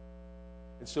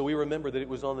 And so we remember that it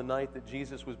was on the night that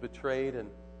Jesus was betrayed, and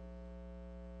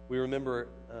we remember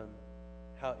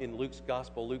how in Luke's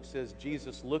gospel, Luke says,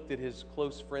 Jesus looked at his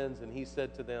close friends and he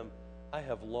said to them, I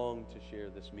have longed to share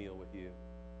this meal with you.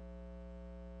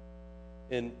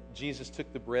 And Jesus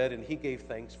took the bread and he gave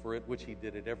thanks for it, which he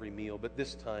did at every meal. But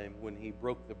this time, when he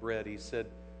broke the bread, he said,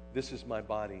 this is my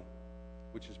body,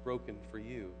 which is broken for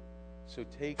you. So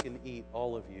take and eat,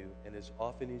 all of you, and as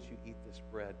often as you eat this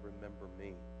bread, remember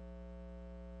me.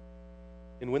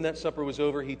 And when that supper was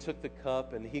over, he took the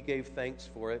cup and he gave thanks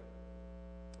for it.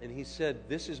 And he said,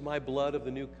 this is my blood of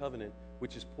the new covenant,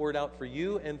 which is poured out for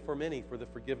you and for many for the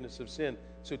forgiveness of sin.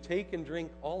 So take and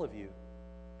drink, all of you,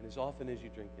 and as often as you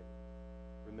drink it,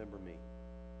 remember me.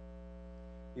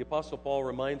 The Apostle Paul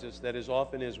reminds us that as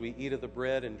often as we eat of the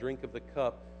bread and drink of the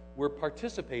cup, we're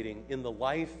participating in the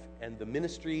life and the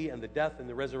ministry and the death and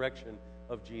the resurrection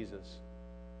of Jesus.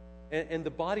 And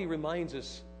the body reminds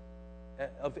us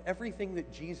of everything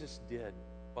that Jesus did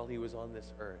while he was on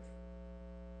this earth.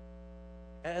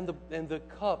 And the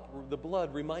cup, the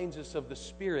blood, reminds us of the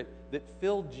Spirit that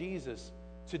filled Jesus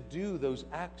to do those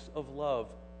acts of love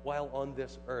while on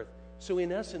this earth. So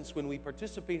in essence, when we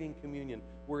participate in communion,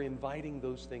 we're inviting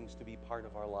those things to be part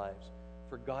of our lives,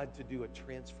 for God to do a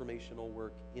transformational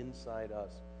work inside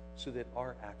us so that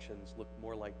our actions look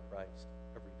more like Christ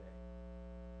every day.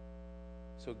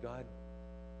 So God,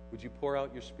 would you pour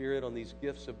out your Spirit on these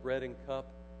gifts of bread and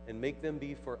cup and make them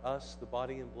be for us the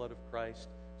body and blood of Christ,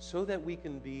 so that we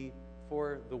can be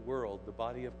for the world the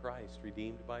body of Christ,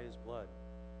 redeemed by his blood.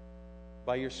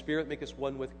 By your Spirit, make us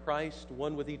one with Christ,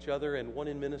 one with each other, and one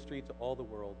in ministry to all the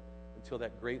world until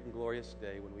that great and glorious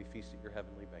day when we feast at your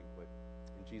heavenly banquet.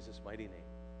 In Jesus' mighty name,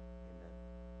 amen.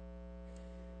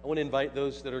 I want to invite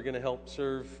those that are going to help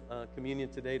serve communion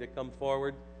today to come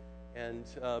forward and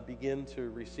begin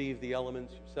to receive the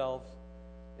elements yourselves.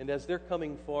 And as they're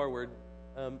coming forward,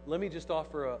 let me just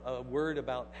offer a word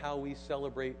about how we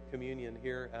celebrate communion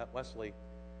here at Wesley.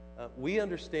 We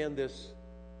understand this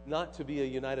not to be a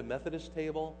United Methodist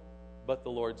table, but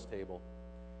the Lord's table.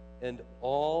 And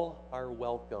all are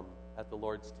welcome at the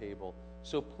Lord's table.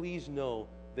 So please know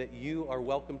that you are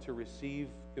welcome to receive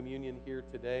communion here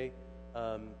today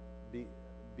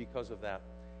because of that.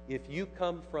 If you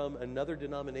come from another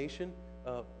denomination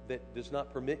that does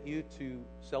not permit you to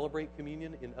celebrate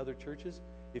communion in other churches,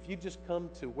 if you just come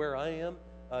to where I am,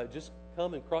 just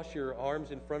come and cross your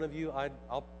arms in front of you.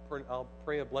 I'll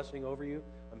pray a blessing over you.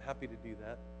 I'm happy to do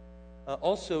that.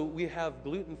 Also, we have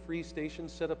gluten-free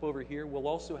stations set up over here. We'll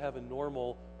also have a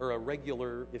normal, or a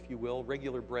regular, if you will,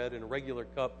 regular bread and a regular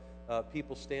cup,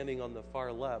 people standing on the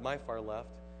far left, my far left.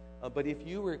 But if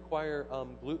you require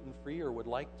gluten-free or would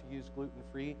like to use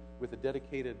gluten-free with a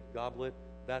dedicated goblet,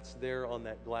 that's there on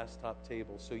that glass top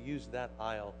table. So use that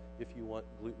aisle if you want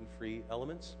gluten-free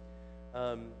elements.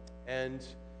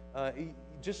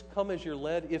 Just come as you're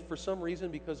led. If for some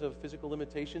reason, because of physical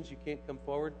limitations, you can't come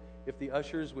forward, if the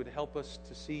ushers would help us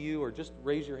to see you, or just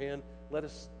raise your hand, let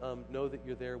us know that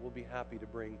you're there. We'll be happy to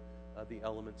bring the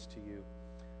elements to you.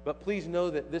 But please know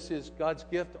that this is God's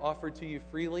gift offered to you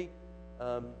freely.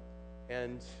 If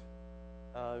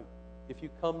you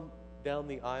come down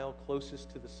the aisle closest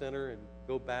to the center and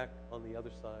go back on the other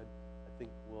side, I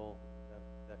think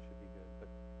that should be good. But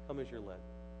come as you're led.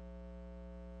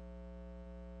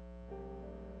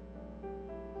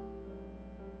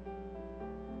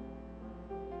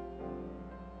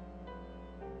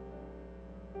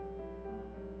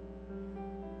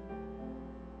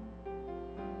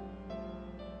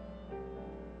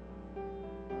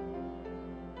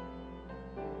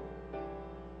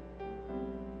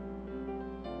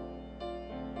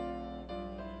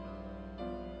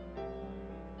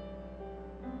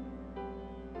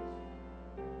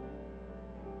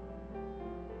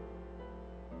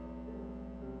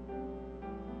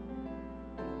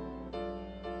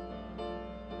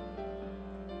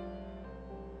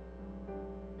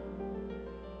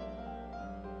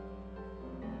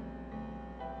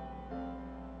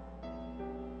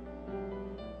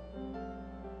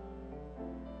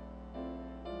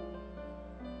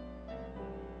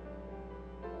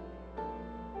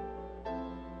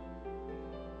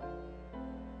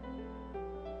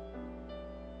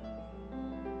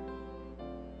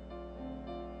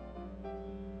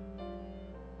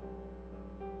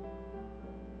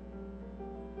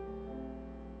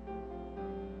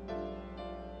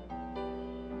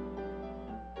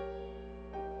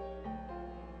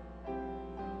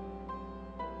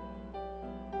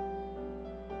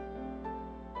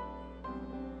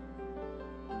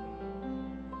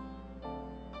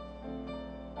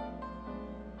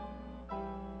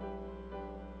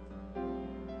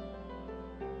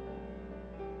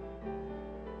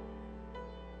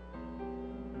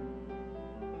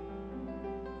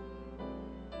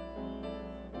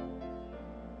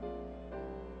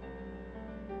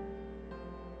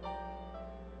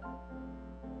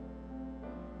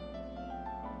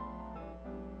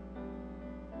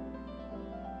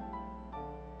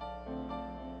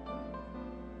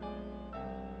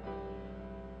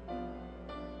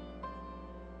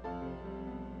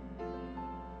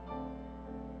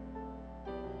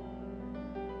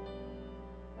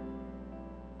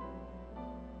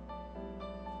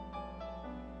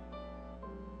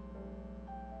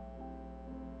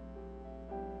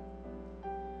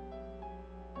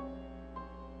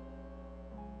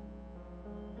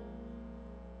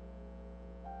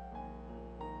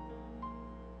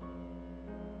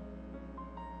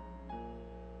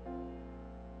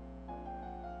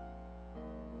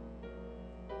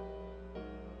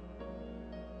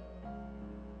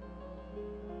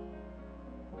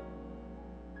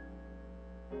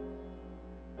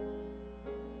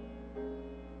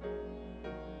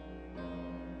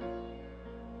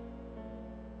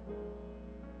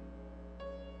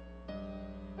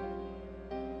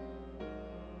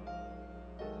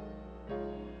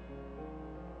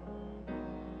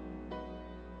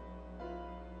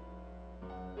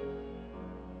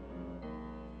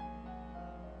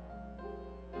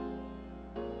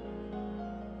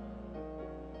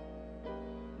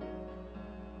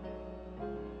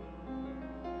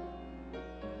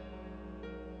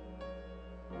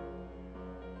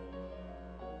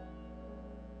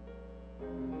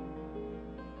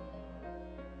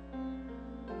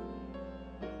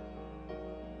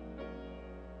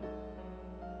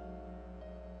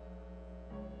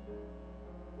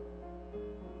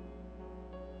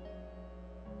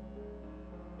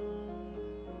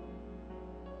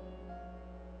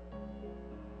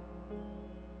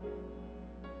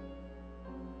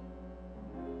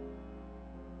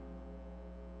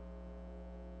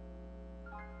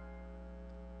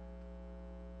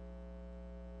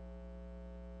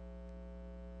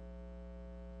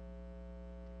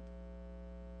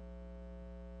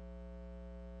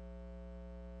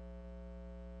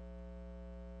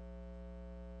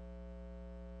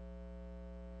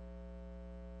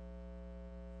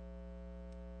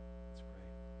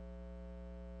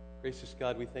 Gracious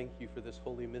God, we thank you for this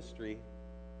holy mystery in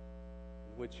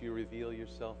which you reveal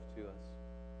yourself to us.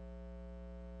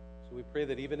 So we pray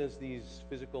that even as these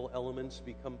physical elements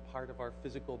become part of our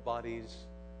physical bodies,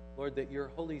 Lord, that your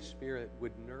Holy Spirit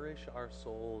would nourish our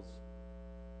souls,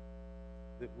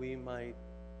 that we might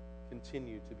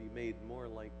continue to be made more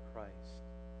like Christ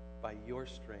by your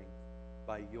strength,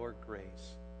 by your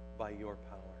grace, by your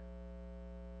power.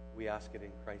 We ask it in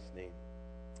Christ's name.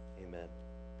 Amen.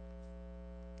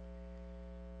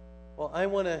 Well, I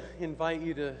want to invite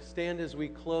you to stand as we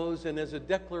close, and as a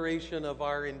declaration of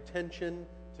our intention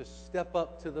to step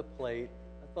up to the plate,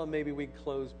 I thought maybe we'd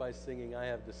close by singing, "I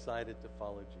Have Decided to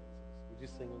Follow Jesus." Would you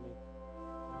sing with me?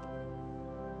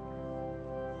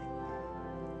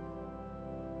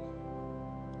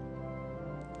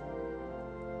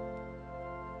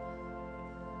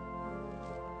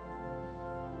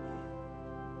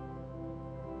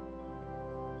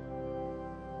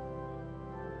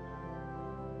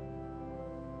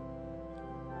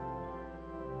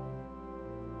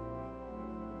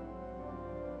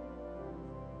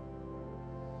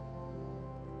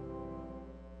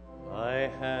 I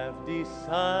have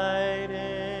decided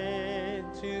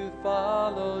to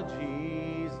follow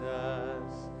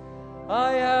Jesus.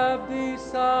 I have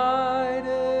decided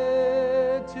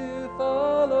to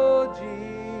follow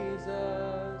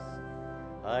Jesus.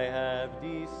 I have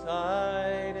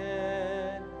decided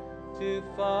to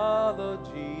follow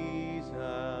Jesus.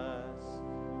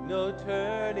 No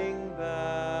turning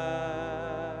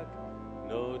back,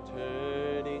 no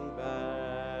turning back.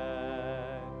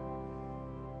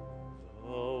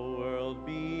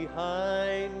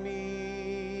 Behind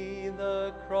me,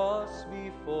 the cross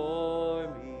before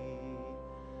me,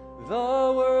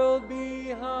 the world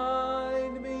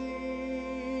behind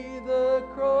me, the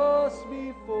cross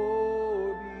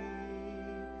before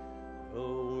me, the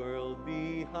world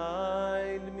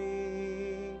behind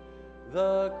me,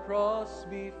 the cross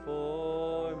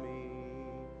before me,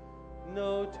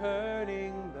 no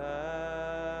turning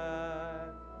back,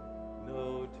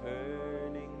 no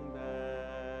turning back.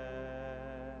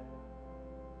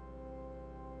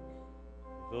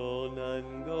 Though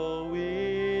none go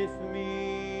with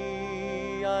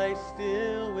me, I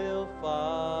still will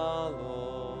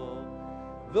follow.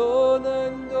 Though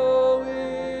none go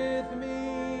with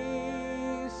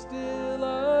me, still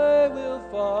I will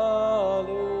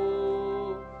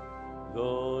follow.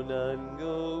 Though none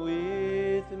go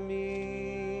with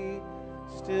me,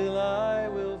 still I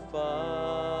will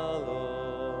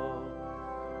follow.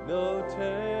 No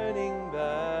turning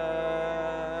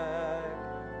back,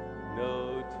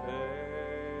 no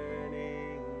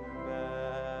turning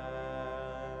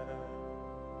back.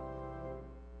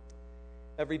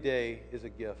 Every day is a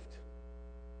gift,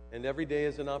 and every day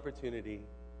is an opportunity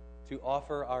to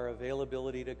offer our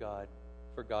availability to God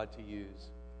for God to use.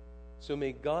 So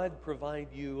may God provide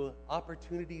you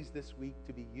opportunities this week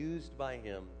to be used by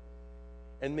Him,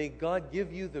 and may God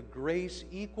give you the grace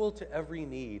equal to every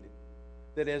need,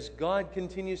 that as God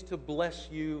continues to bless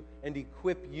you and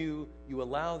equip you, you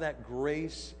allow that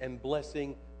grace and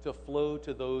blessing to flow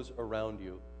to those around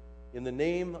you. In the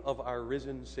name of our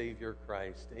risen Savior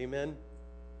Christ, amen.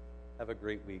 Have a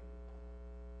great week.